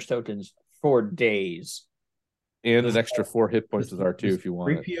have surge tokens for days. And an extra 4 hit points with R2 if you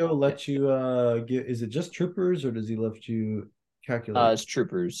want. 3PO let you get, is it just troopers or does he let you calculate? It's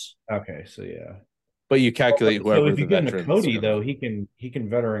troopers. Okay, so yeah. But you calculate whoever. So if you get into Cody though, he can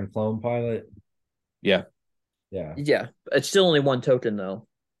veteran clone pilot. Yeah. Yeah. It's still only 1 token though.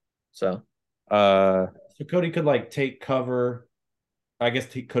 So Cody could like take cover. I guess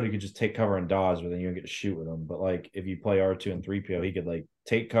Cody could just take cover and dodge, but then you don't get to shoot with him. But like if you play R2 and 3PO, he could like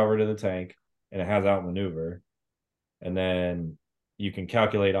take cover to the tank and it has outmaneuver. And then you can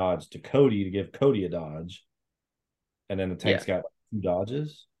calculate odds to Cody to give Cody a dodge. And then the tank's got 2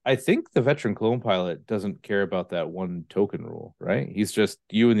 dodges. I think the veteran clone pilot doesn't care about that 1 token rule, right? He's just,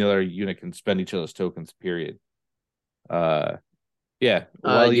 you and the other unit can spend each other's tokens, period. Yeah.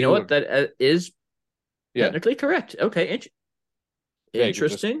 You know what? That is technically correct. Okay.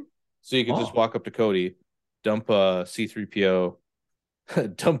 Interesting. So you can just walk up to Cody, dump a C-3PO,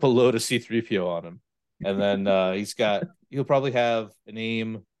 dump a load of C-3PO on him. And then he'll probably have an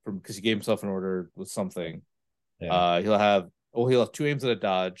aim because he gave himself an order with something. Yeah. He'll have 2 aims and a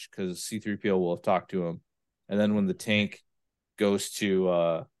dodge because C-3PO will have talked to him. And then when the tank goes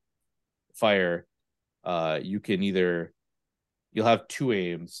to fire, you'll have 2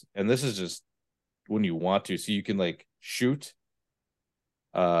 aims. And this is just when you want to. So you can like shoot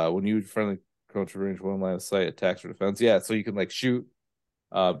when you friendly approach range 1 line of sight, attacks or defense. Yeah, so you can like shoot.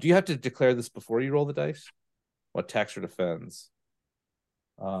 Do you have to declare this before you roll the dice? What attacks or defense?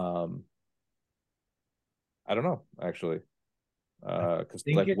 I don't know, actually. Because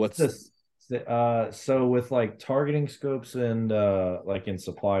like what's this? So with like targeting scopes and like in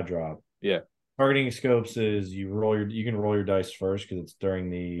supply drop, targeting scopes is you can roll your dice first because it's during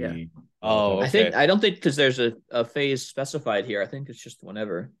the. Okay. I don't think because there's a phase specified here. I think it's just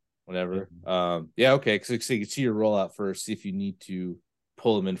whenever. Okay. So you can see your rollout first, see if you need to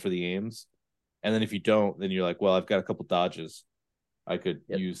pull them in for the aims, and then if you don't, then you're like, well, I've got a couple dodges I could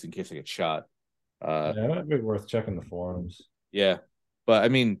use in case I get shot. That might be worth checking the forums. Yeah, but I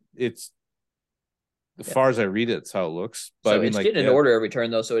mean, it's as far as I read it, it's how it looks. But so I mean, it's like, getting an order every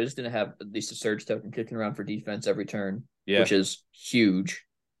turn though, so it is going to have at least a surge token kicking around for defense every turn, which is huge.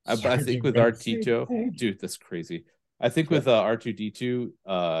 I think with R2, dude, that's crazy. I think with R2D2,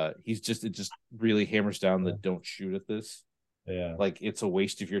 it just really hammers down the don't shoot at this. Yeah, like it's a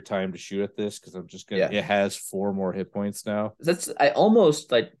waste of your time to shoot at this because I'm just gonna. It has 4 more hit points now.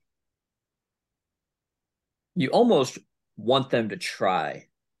 You almost want them to try.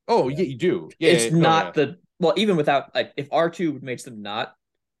 Oh yeah, you do. Yeah, it's not even without like if R2 makes them not,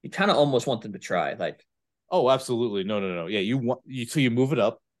 you kind of almost want them to try. Like, oh, absolutely, no. Yeah, you move it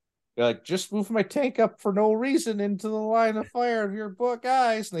up. You're like, just move my tank up for no reason into the line of fire of your book,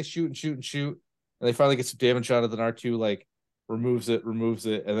 guys. And they shoot, and they finally get some damage on it. Then R2 like removes it,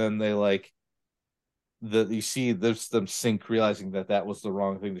 and then they like you see there's them sink, realizing that was the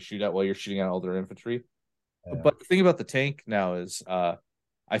wrong thing to shoot at while you're shooting at all their infantry. Yeah. But the thing about the tank now is,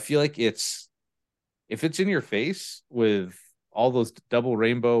 I feel like if it's in your face with all those double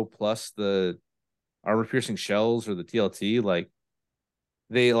rainbow plus the armor piercing shells or the TLT, like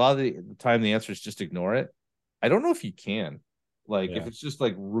a lot of the time the answer is just ignore it. I don't know if you can, like if it's just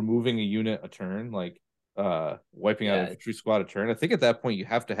like removing a unit a turn, like wiping out an infantry squad a turn. I think at that point you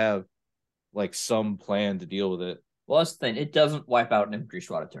have to have like some plan to deal with it. Well, that's the thing. It doesn't wipe out an infantry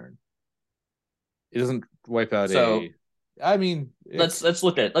squad a turn. It doesn't wipe out I mean, let's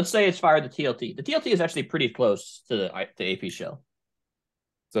look at it. Let's say it's fired the TLT. The TLT is actually pretty close to the AP shell.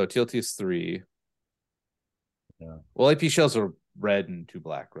 So TLT is 3. Yeah. Well, AP shells are red and 2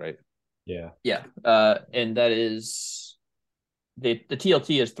 black, right? Yeah. Yeah. And that is the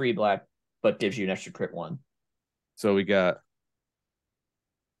TLT is 3 black, but gives you an extra crit 1. So we got.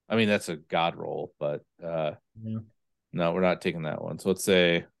 I mean, that's a god roll, but no, we're not taking that one. So let's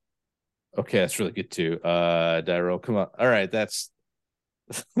say Okay, that's really good too. Dairo, come on. All right, that's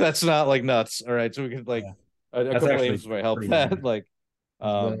not like nuts. All right, so we could like a couple aims might help that. Good. Like,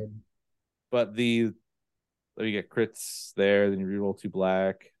 but let me get crits there. Then you reroll 2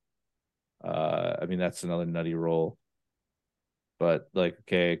 black. I mean that's another nutty roll. But like,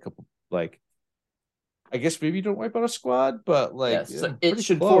 okay, a couple like, I guess maybe you don't wipe out a squad, but like, so it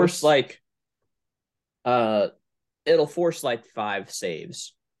should force like, it'll force like 5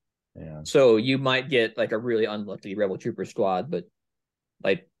 saves. Yeah. So you might get like a really unlucky Rebel Trooper squad, but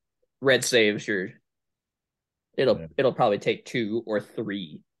like red saves, it'll probably take 2 or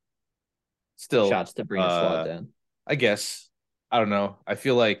 3 shots to bring a squad down. I guess. I don't know. I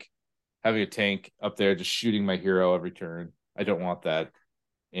feel like having a tank up there just shooting my hero every turn. I don't want that.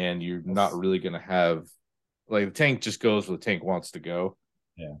 And you're not really gonna have like the tank just goes where the tank wants to go.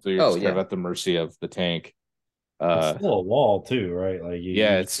 Yeah. So you're just kind of at the mercy of the tank. It's still a wall too, right? Like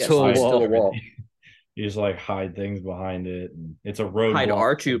it's still a wall. You just like hide things behind it, and it's a road. Hide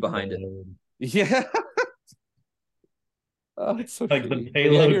R2 behind it. Yeah. Oh, it's so like shitty. the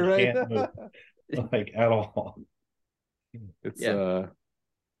payload right. can't move, like at all.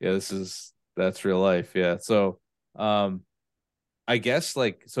 It's that's real life. Yeah. So I guess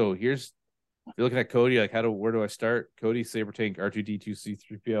like, so here's, if you're looking at Cody, like where do I start? Cody, Saber Tank, R2D2,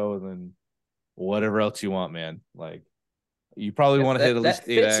 C3PO, and then whatever else you want, man. Like you probably want to hit at least 8x.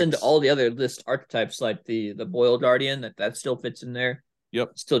 That fits into all the other list archetypes, like the Boil Guardian, that still fits in there.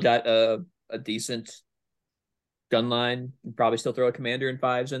 Yep. Still got a decent gun line. You probably still throw a commander in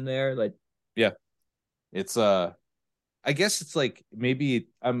 5s in there. Like, yeah. It's I guess it's like, maybe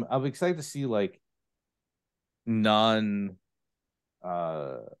I'm excited to see like non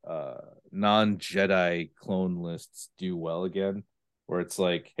Jedi clone lists do well again, where it's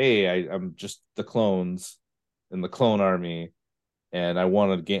like, hey, I'm just the clones in the clone army, and I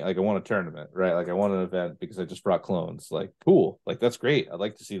want a game, like I want a tournament, right? Like I want an event because I just brought clones. Like, cool, like that's great. I'd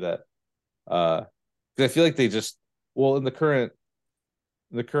like to see that. Because I feel like they just, well, in the current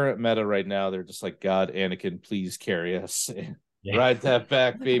meta right now, they're just like, God, Anakin, please carry us. Ride that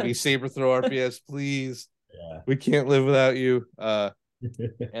back, baby. Saber throw RPS, please. Yeah. We can't live without you.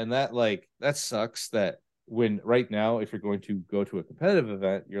 And that sucks that when right now, if you're going to go to a competitive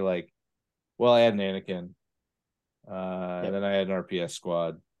event, you're like, well, I had an Anakin. And then I had an RPS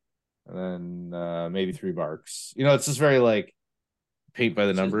squad. And then maybe 3 barks. You know, it's just very like paint by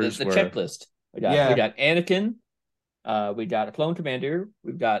the numbers. The checklist. We got Anakin. We got a clone commander.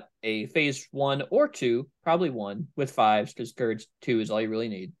 We've got a phase 1 or 2, probably 1 with 5s, because Courage 2 is all you really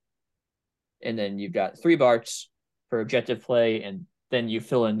need. And then you've got 3 Barks for objective play, and then you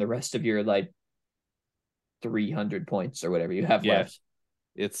fill in the rest of your like 300 points or whatever you have left.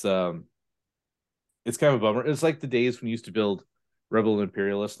 It's kind of a bummer. It's like the days when you used to build Rebel and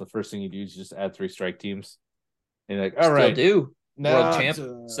Imperialist. The first thing you do is you just add 3 strike teams, and you're like, all right, do. World champ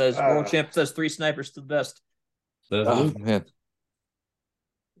says 3 snipers to the best. Oh man,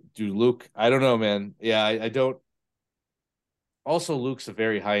 dude, Luke, I don't know, man. Yeah, I don't. Also, Luke's a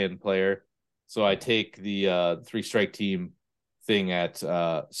very high end player, so I take the 3 strike team thing at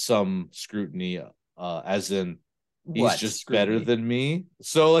some scrutiny, as in he's just better than me,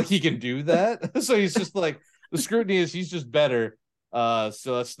 so like he can do that. So he's just like, the scrutiny is he's just better.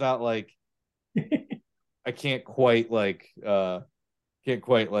 So it's not like I can't quite like I'm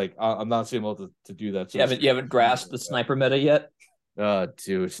not able to do that. So you haven't grasped the sniper meta yet?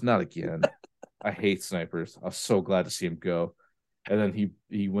 Dude, it's not again. I hate snipers. I was so glad to see him go. And then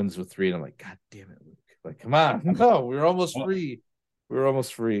he wins with 3, and I'm like, God damn it, Luke. Like, come on. No, we were almost free.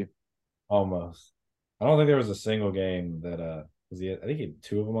 Almost. I don't think there was a single game that I think he had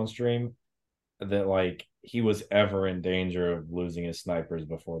 2 of them on stream that like he was ever in danger of losing his snipers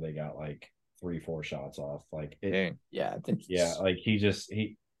before they got like 3-4 shots off. Like I think like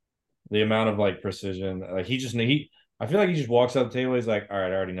he the amount of like precision, like I feel like he just walks up the table, he's like, all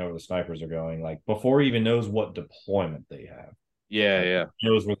right, I already know where the snipers are going, like before he even knows what deployment they have. He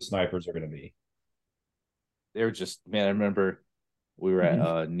knows where the snipers are going to be. They were just, man, I remember we were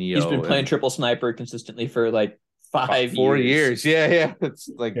at Neo. He's been playing triple sniper consistently for like 4 years. Yeah. It's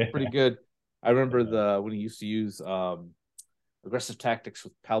like pretty good. I remember when he used to use aggressive tactics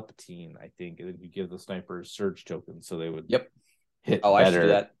with Palpatine, I think, and then you give the snipers surge tokens so they would hit better. I should do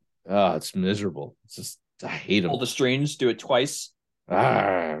that. Oh, it's miserable. It's just, I hate them. Pull the strings, do it twice.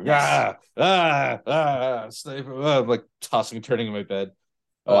 Sniper. I'm like tossing and turning in my bed.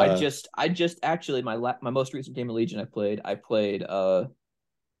 I just actually, my most recent game of Legion I played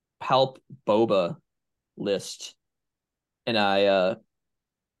Palp Boba list, and I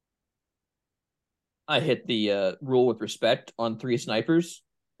hit the rule with respect on 3 snipers,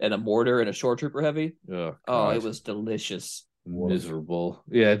 and a mortar and a shore trooper heavy. Oh, it was delicious. Miserable.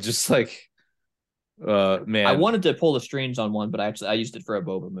 Yeah, just like man. I wanted to pull the strings on one, but I used it for a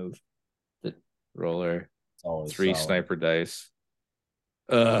boba move. Roller. Always 3 solid. sniper dice.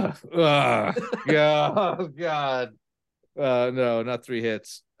 God. No, not 3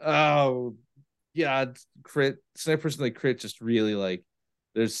 hits. Oh God, crit snipers and crit just really like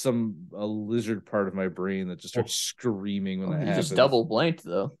there's a lizard part of my brain that just starts screaming when that happens. Just double blanked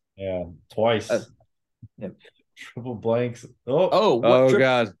though. Yeah, twice. Yeah. Triple blanks. God.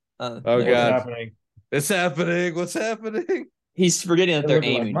 God. What's happening? It's happening. What's happening? He's forgetting that they're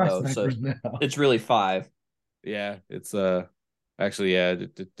aiming like though, so now. it's really 5. Yeah, it's actually there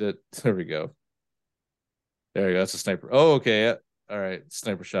we go. There we go. That's a sniper. Oh, okay. Yeah. All right.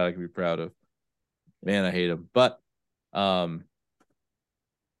 Sniper shot I can be proud of. Man, I hate him. But all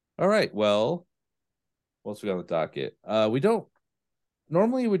right. Well, what else we got on the docket? We don't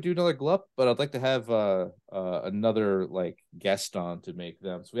normally would do another glup, but I'd like to have another like guest on to make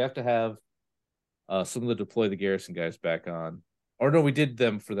them. So we have to have some of the Deploy the Garrison guys back on. Or no, we did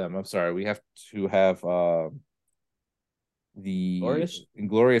them for them. I'm sorry. We have to have the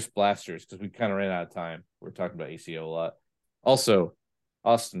Inglorious Blasters because we kind of ran out of time. We're talking about ACO a lot. Also,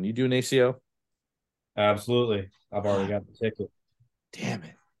 Austin, you do an ACO? Absolutely. I've already got the ticket. Damn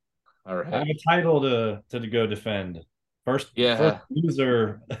it. All right. I have a title to go defend. First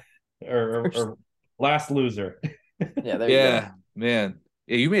loser or last loser. Yeah, man.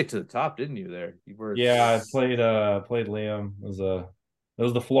 Yeah, you made it to the top, didn't you? There, you were. Yeah, I played Liam. It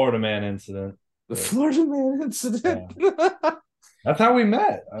was the Florida Man incident. Florida Man incident. Yeah. That's how we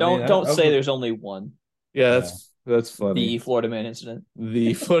met. Don't say there's only one. Yeah, that's funny. The Florida Man incident.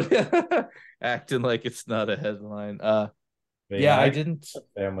 The Florida acting like it's not a headline. Yeah, I didn't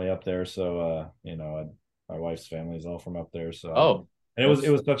family up there, so my wife's family is all from up there. So and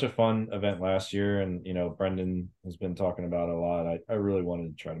it was such a fun event last year, and Brendan has been talking about it a lot. I really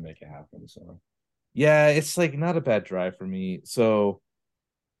wanted to try to make it happen. So yeah, it's like not a bad drive for me. So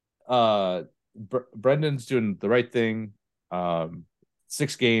Brendan's doing the right thing.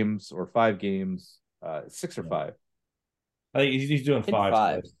 6 games or 5 games. 6 or 5. I think he's doing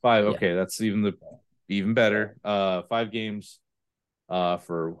 5. 5. Okay, that's even better. 5 games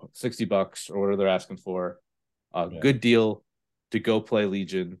for $60 or whatever they're asking for. Good deal to go play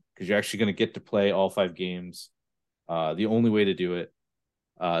Legion because you're actually going to get to play all 5 games. The only way to do it,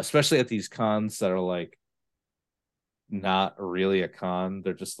 especially at these cons that are like not really a con.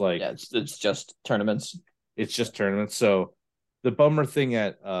 They're just like it's just tournaments. It's just tournaments. So the bummer thing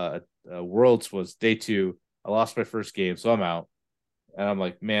at Worlds was day 2. I lost my first game, so I'm out. And I'm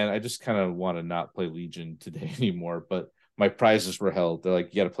like, man, I just kind of want to not play Legion today anymore. But my prizes were held. They're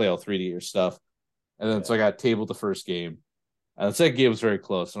like, you got to play all 3 to get your stuff. And then so I got tabled the first game. And the second game was very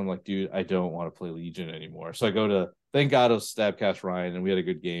close. And I'm like, dude, I don't want to play Legion anymore. So I go to, thank God it was Stabcast Ryan, and we had a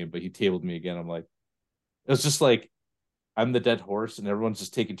good game, but he tabled me again. I'm like, it was just like, I'm the dead horse, and everyone's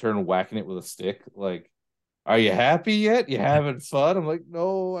just taking turn whacking it with a stick. Like, are you happy yet? You having fun? I'm like,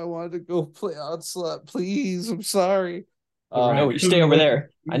 no, I wanted to go play Onslaught. Please, I'm sorry. No, you stay over there.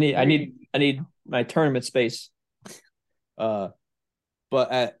 I need my tournament space. But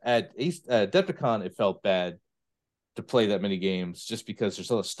at Adepticon, it felt bad to play that many games just because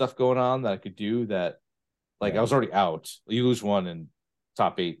there's other stuff going on that I could do that, like, I was already out. You lose one and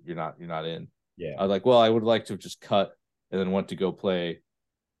top 8, you're not in. Yeah. I was like, well, I would like to have just cut and then went to go play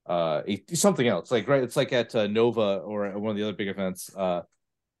something else. Like, right, it's like at Nova or at one of the other big events. Or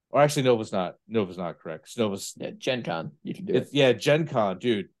actually, Nova's not correct. Nova's Gen Con. You can do it. Yeah, Gen Con,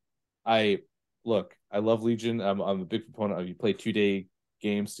 dude. I love Legion. I'm a big proponent of you play 2-day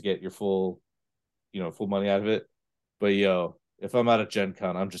games to get your full money out of it. But if I'm out of Gen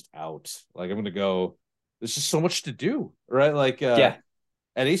Con, I'm just out. Like, I'm gonna go. There's just so much to do, right? Like, at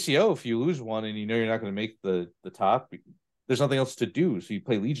ACO, if you lose one and you're not going to make the top, there's nothing else to do. So you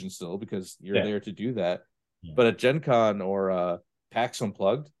play Legion still because you're there to do that. Yeah. But at Gen Con or PAX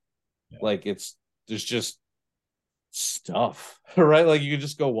Unplugged, like, there's just stuff, right? Like, you can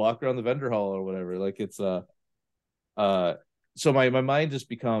just go walk around the vendor hall or whatever. Like, it's so my mind has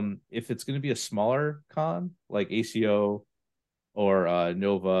become, if it's going to be a smaller con like ACO or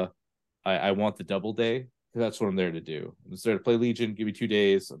Nova, I want the double day because that's what I'm there to do. I'm just there to play Legion. Give me 2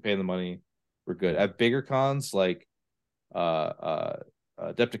 days. I'm paying the money. We're good. At bigger cons like Adepticon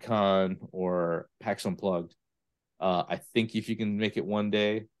or PAX Unplugged, I think if you can make it 1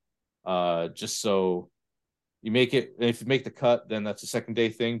 day, just so you make it, and if you make the cut, then that's a second day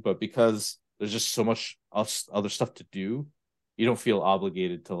thing. But because there's just so much other stuff to do, you don't feel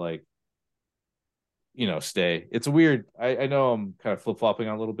obligated to, like, stay. It's weird. I know I'm kind of flip-flopping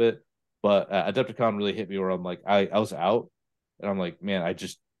on a little bit, but Adepticon really hit me where I'm like, I was out and I'm like, man, I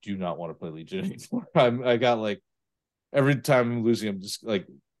just do not want to play Legion anymore. I got like every time I'm losing, I'm just like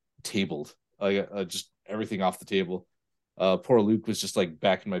tabled, like just everything off the table. Poor Luke was just like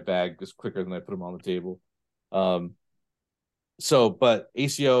back in my bag just quicker than I put him on the table. But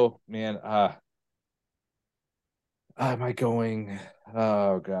ACO, man, am I going?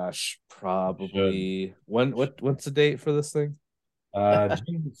 Oh gosh, probably. What's the date for this thing?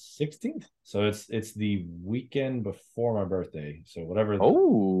 June 16th. So it's the weekend before my birthday. So whatever.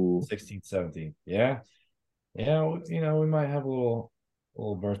 16th, 17th. Yeah. Yeah, we might have a little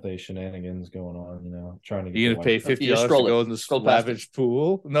birthday shenanigans going on, trying to get You gonna pay $50 to go in this lavish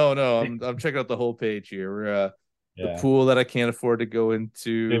pool? No, I'm checking out the whole page here. We're the pool that I can't afford to go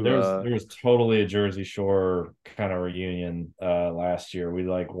into. Dude, there was totally a Jersey Shore kind of reunion last year. We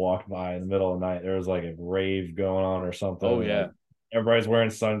like walked by in the middle of the night. There was like a rave going on or something. Oh yeah. Like, everybody's wearing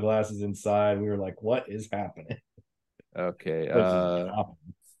sunglasses inside. We were like, what is happening? Okay.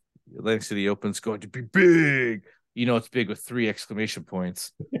 Atlantic City Open's going to be big. It's big with 3 exclamation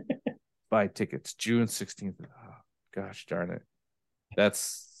points. Buy tickets June 16th. Oh, gosh darn it.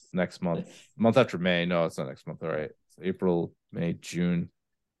 That's next month. Month after May. No, it's not next month. All right. It's April, May, June.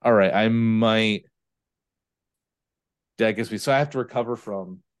 All right. I might. That gives me. So I have to recover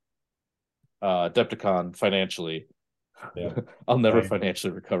from Adepticon financially. Yeah. I'll never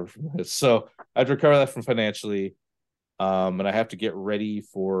financially recover from this. So I'd recover that from financially. And I have to get ready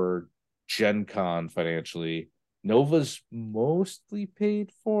for Gen Con financially. Nova's mostly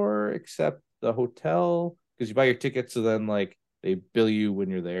paid for, except the hotel, because you buy your tickets and then like they bill you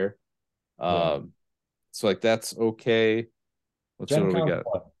when you're there. So like that's okay. Let's see what we got.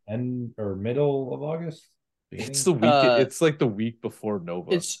 End or middle of August? Beginning? It's the week. It's like the week before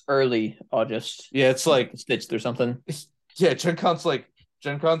Nova. It's early August. Yeah, it's like stitched or something. Yeah, Gen Con's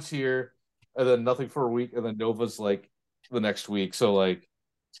here, and then nothing for a week, and then Nova's like the next week. So like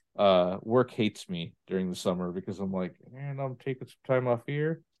work hates me during the summer because I'm like, man, I'm taking some time off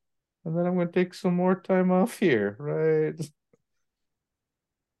here and then I'm going to take some more time off here, right?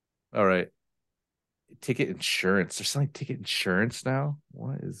 All right. Ticket insurance. There's something ticket insurance now.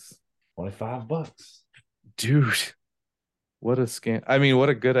 What is $25? Dude, what a scam. I mean, what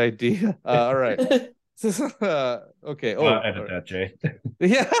a good idea. All right. Okay. Edit that, Jay.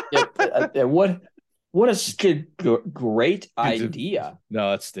 Yeah. What a great idea.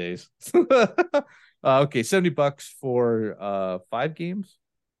 No, it stays. Okay, $70 for 5 games.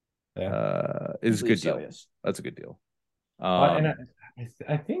 Yeah, is a good deal. Yes. That's a good deal. And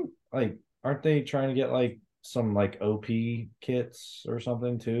I think like, aren't they trying to get like some like OP kits or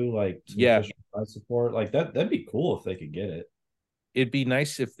something too? Like support like that'd be cool if they could get it. It'd be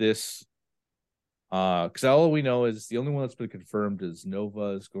nice if this. Because all we know is the only one that's been confirmed is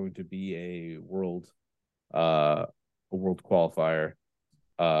Nova is going to be a world qualifier.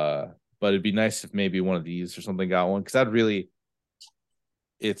 But it'd be nice if maybe one of these or something got one, because I'd really.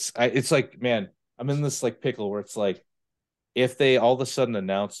 It's like, man, I'm in this like pickle where it's like, if they all of a sudden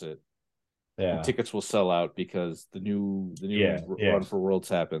announce it, the tickets will sell out because the new run for Worlds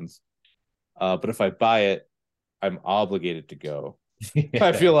happens. But if I buy it, I'm obligated to go.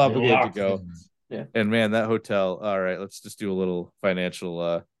 I feel obligated to go. Yeah. And man, that hotel. All right, let's just do a little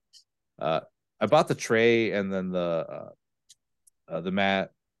financial. I bought the tray and then the mat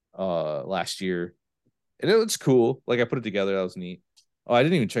last year, and it was cool. Like I put it together. That was neat. Oh, I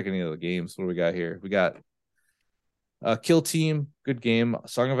didn't even check any of the games. What do we got here? We got Kill Team, good game.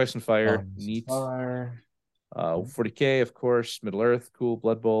 Song of Ice and Fire, neat. 40K, of course. Middle Earth, cool.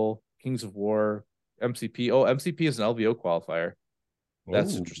 Blood Bowl, Kings of War, MCP. Oh, MCP is an LVO qualifier.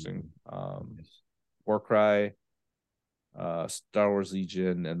 That's interesting. Warcry, Star Wars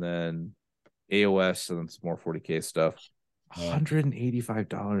Legion, and then AOS, and then some more 40K stuff.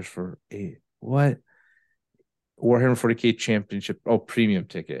 $185 for what? Warhammer 40K Championship. Oh, premium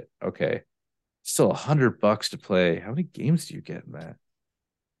ticket. Okay. Still $100 to play. How many games do you get in that?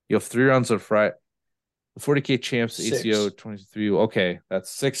 You have 3 rounds of Friday. The 40K champs, 6. ACO 23. Okay, that's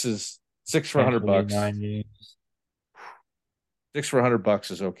 6 for $100. 9 games. 6 for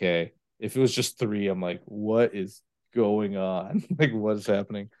 $100 is okay. If it was just 3, I'm like, what is going on? Like, what is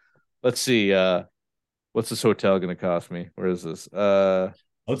happening? Let's see. What's this hotel gonna cost me? Where is this?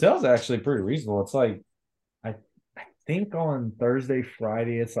 Hotel's actually pretty reasonable. It's like I think on Thursday,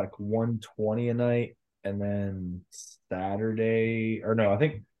 Friday, it's like $120 a night, and then Saturday, or no, I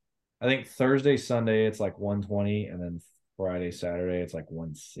think Thursday, Sunday, it's like $120, and then Friday, Saturday, it's like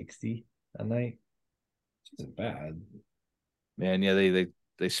 $160 a night. Which isn't bad. Man, yeah,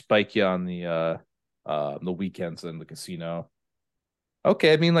 they spike you on the the weekends in the casino.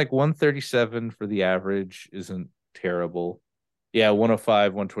 Okay, I mean like 137 for the average isn't terrible. Yeah,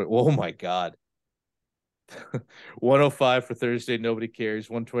 105, 120. Oh my god. 105 for Thursday, nobody cares.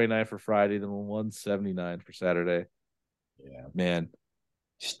 129 for Friday, then 179 for Saturday. Yeah. Man.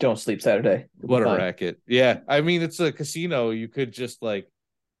 Just don't sleep Saturday. What a racket. Yeah. I mean, it's a casino. You could just like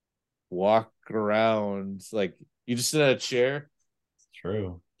walk around. Like you just sit at a chair. It's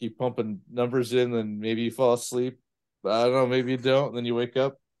true. Keep pumping numbers in, and maybe you fall asleep. I don't know, maybe you don't, then you wake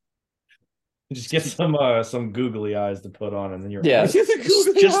up. Just get some googly eyes to put on, and then you're just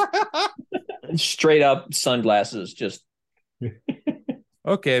straight up sunglasses. Just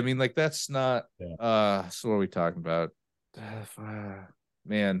okay. I mean, like that's not. So what are we talking about?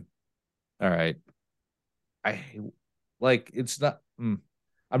 Man, all right. I like it's not. I'm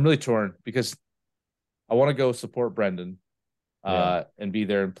really torn because I want to go support Brendan, and be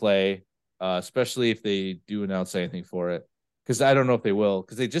there and play, especially if they do announce anything for it. Because I don't know if they will,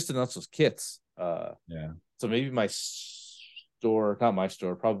 because they just announced those kits. So maybe my store, not my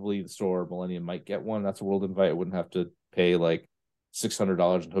store, probably the store Millennium might get one. That's a World Invite. I wouldn't have to pay like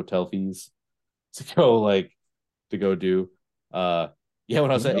 $600 in hotel fees to go do. When I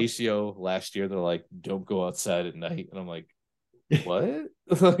was at ACO last year, they're like, don't go outside at night, and I'm like, what?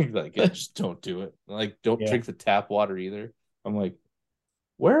 like just don't do it. Like, don't drink the tap water either. I'm like,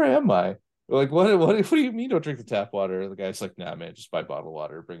 where am I? Like, what do you mean don't drink the tap water? The guy's like, nah, man, just buy bottled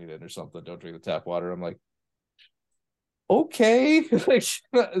water, bring it in or something. Don't drink the tap water. I'm like, okay. Like,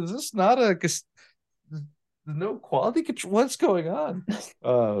 is this not no quality control? What's going on?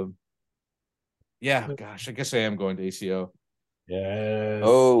 Gosh, I guess I am going to ACO. Yes.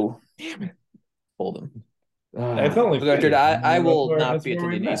 Oh, damn it. Hold him. It's only Richard, I will not be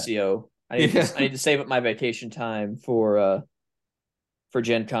attending ACO. I need to save up my vacation time for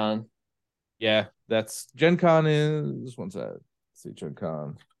Gen Con. Yeah, that's Gen Con is when's that? Let's see, Gen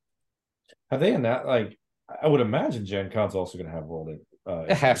Con. Have they announced? Like, I would imagine Gen Con's also going to have World.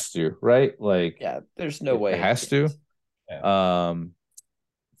 It has to, right? Like, yeah, there's no way it has to. Yeah.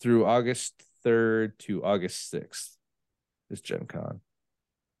 Through August 3rd to August 6th is Gen Con.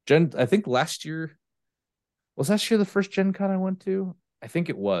 I think last year was the first Gen Con I went to. I think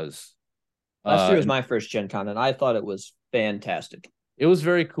it was. Last year was my first Gen Con, and I thought it was fantastic. It was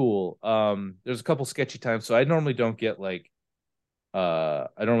very cool. There's a couple sketchy times, so I normally don't get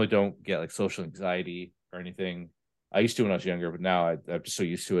social anxiety or anything. I used to when I was younger, but now I'm just so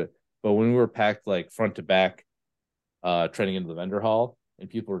used to it. But when we were packed like front to back, trending into the vendor hall, and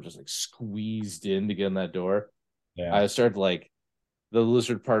people were just like squeezed in to get in that door, I started like the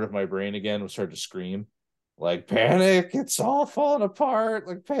lizard part of my brain again was starting to scream, like, panic, it's all falling apart,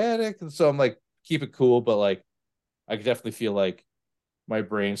 like panic. And so I'm like, keep it cool, but like I could definitely feel like my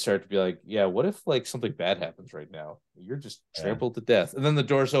brain started to be like, yeah, what if like something bad happens right now? You're just trampled to death. And then the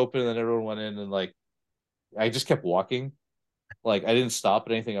doors open and then everyone went in, and like I just kept walking. Like I didn't stop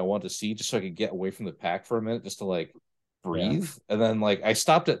at anything I wanted to see, just so I could get away from the pack for a minute, just to like breathe. And then like I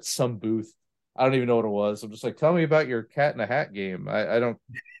stopped at some booth. I don't even know what it was. I'm just like, tell me about your cat in a hat game. I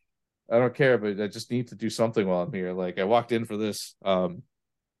don't care, but I just need to do something while I'm here. Like I walked in for this.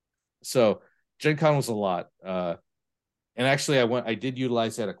 So Gen Con was a lot. And actually I did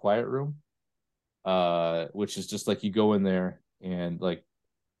utilize that a quiet room, which is just like you go in there and like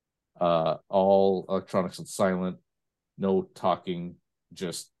all electronics is silent, no talking,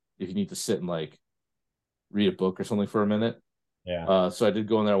 just if you need to sit and like read a book or something for a minute. So I did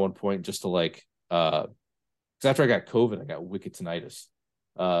go in there at one point just to like because after I got COVID, I got wicked tinnitus.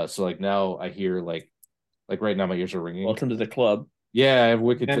 So like now I hear like right now my ears are ringing. Welcome to the club. Yeah, I have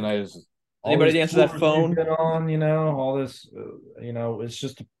wicked tinnitus. Anybody answer that phone? On, all this, it's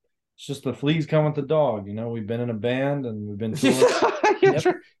just the fleas come with the dog. We've been in a band and we've been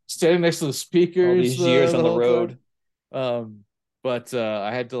standing next to the speakers all these years on the road. But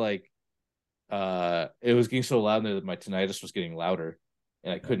I had to like it was getting so loud that my tinnitus was getting louder,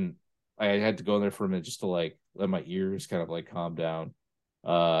 and I had to go in there for a minute just to like let my ears kind of like calm down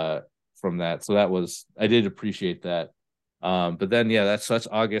from that. So I did appreciate that. But then that's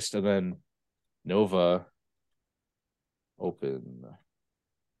August, and then Nova Open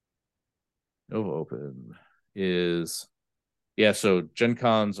is so Gen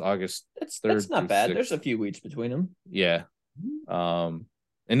Con's August 3rd. That's not bad. 6th. There's a few weeks between them. Yeah. And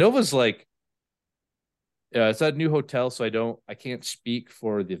Nova's like it's a new hotel, so I can't speak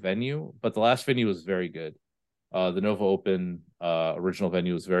for the venue, but the last venue was very good. The Nova Open original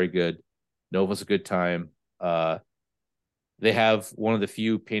venue was very good. Nova's a good time. They have one of the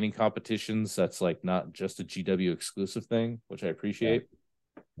few painting competitions that's like not just a GW exclusive thing, which I appreciate.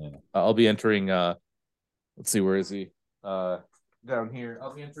 I'll be entering Let's see, where is he? Down here.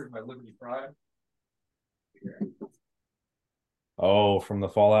 I'll be entering my Liberty Prime. Here. Oh, from the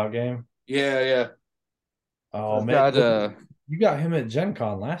Fallout game? Yeah. Oh, man. You got him at Gen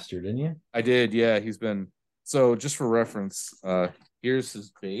Con last year, didn't you? I did, yeah. He's been... So, just for reference, here's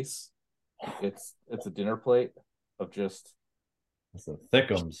his base. It's a dinner plate of just... It's the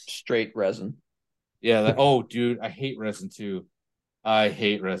thickums. Straight resin. Yeah. Oh, dude, I hate resin, too. I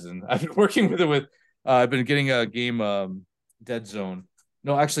hate resin. I've been working with it I've been getting a game, Dead Zone.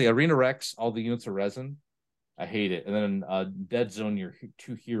 No, actually, Arena Rex, all the units are resin. I hate it. And then Dead Zone, your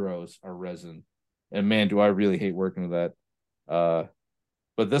 2 heroes are resin. And man, do I really hate working with that.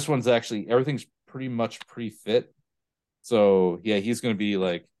 But this one's actually, everything's pretty much pre-fit. So yeah, he's going to be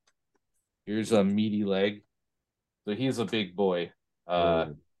like, here's a meaty leg. So he's a big boy.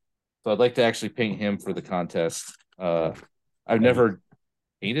 So I'd like to actually paint him for the contest. I've never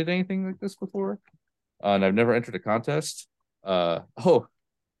painted anything like this before. And I've never entered a contest. Actually,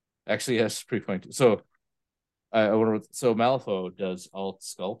 yes, pretty funny. So so Malifaux does alt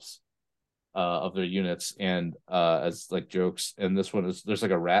sculpts of their units and as like jokes, and this one is there's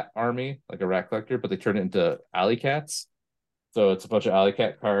like a rat army, like a rat collector, but they turn it into alley cats. So it's a bunch of alley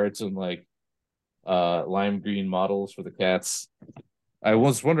cat cards and like lime green models for the cats. I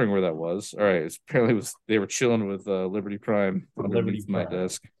was wondering where that was. All right, apparently they were chilling with Liberty Prime underneath my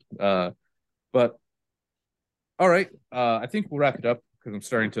desk. But all right, I think we'll wrap it up because I'm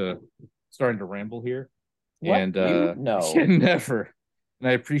starting to ramble here. What? And no, never. And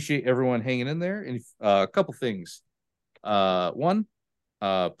I appreciate everyone hanging in there. And a couple things. One,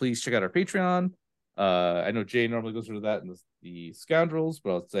 please check out our Patreon. I know Jay normally goes through that in the Scoundrels, but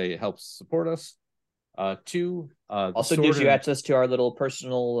I'll say it helps support us. Two, also gives you access to our little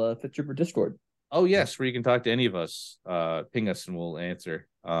personal Fifth Trooper Discord. Oh yes, where you can talk to any of us. Ping us and we'll answer.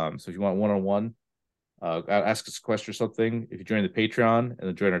 So if you want one-on-one, ask us a question or something. If you join the Patreon and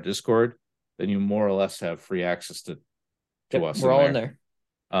then join our Discord, then you more or less have free access to us. We're all in there.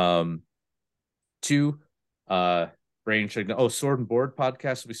 Two, brain check. Oh, Sword and Board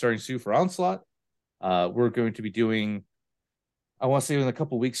podcast will be starting soon for Onslaught. We're going to be doing, I want to say in a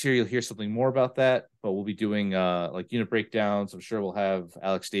couple weeks here, you'll hear something more about that, but we'll be doing like unit breakdowns. I'm sure we'll have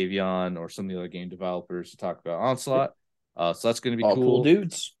Alex Davion or some of the other game developers to talk about Onslaught. So that's going to be all cool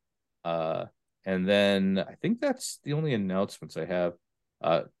dudes. And then I think that's the only announcements I have.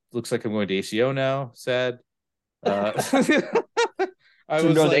 Looks like I'm going to ACO now. Sad. I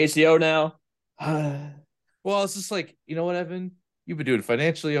was going to ACO now. Well, it's just like, you know what, Evan? You've been doing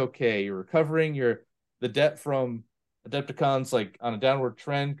financially okay. You're recovering. The debt from Adepticon's like on a downward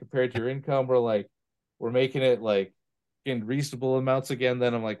trend compared to your income. We're making it like in reasonable amounts again.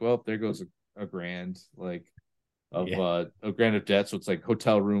 Then I'm like, well, there goes a grand a grand of debt. So it's like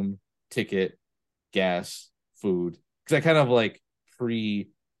hotel room, ticket, gas, food. Because I kind of like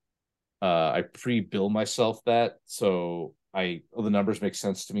I pre-bill myself that, so the numbers make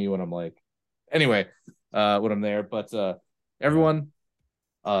sense to me when I'm like, anyway, when I'm there. But everyone,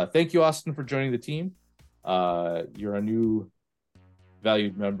 thank you, Austin, for joining the team. You're a new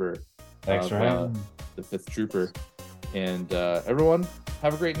valued member. Thanks for having the Fifth Trooper. And everyone,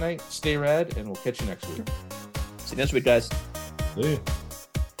 have a great night. Stay rad, and we'll catch you next week. See you next week, guys. See you.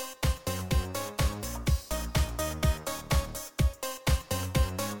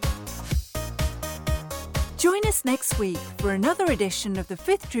 Join us next week for another edition of the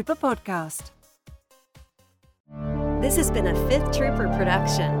Fifth Trooper podcast. This has been a Fifth Trooper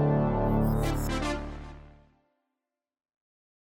production.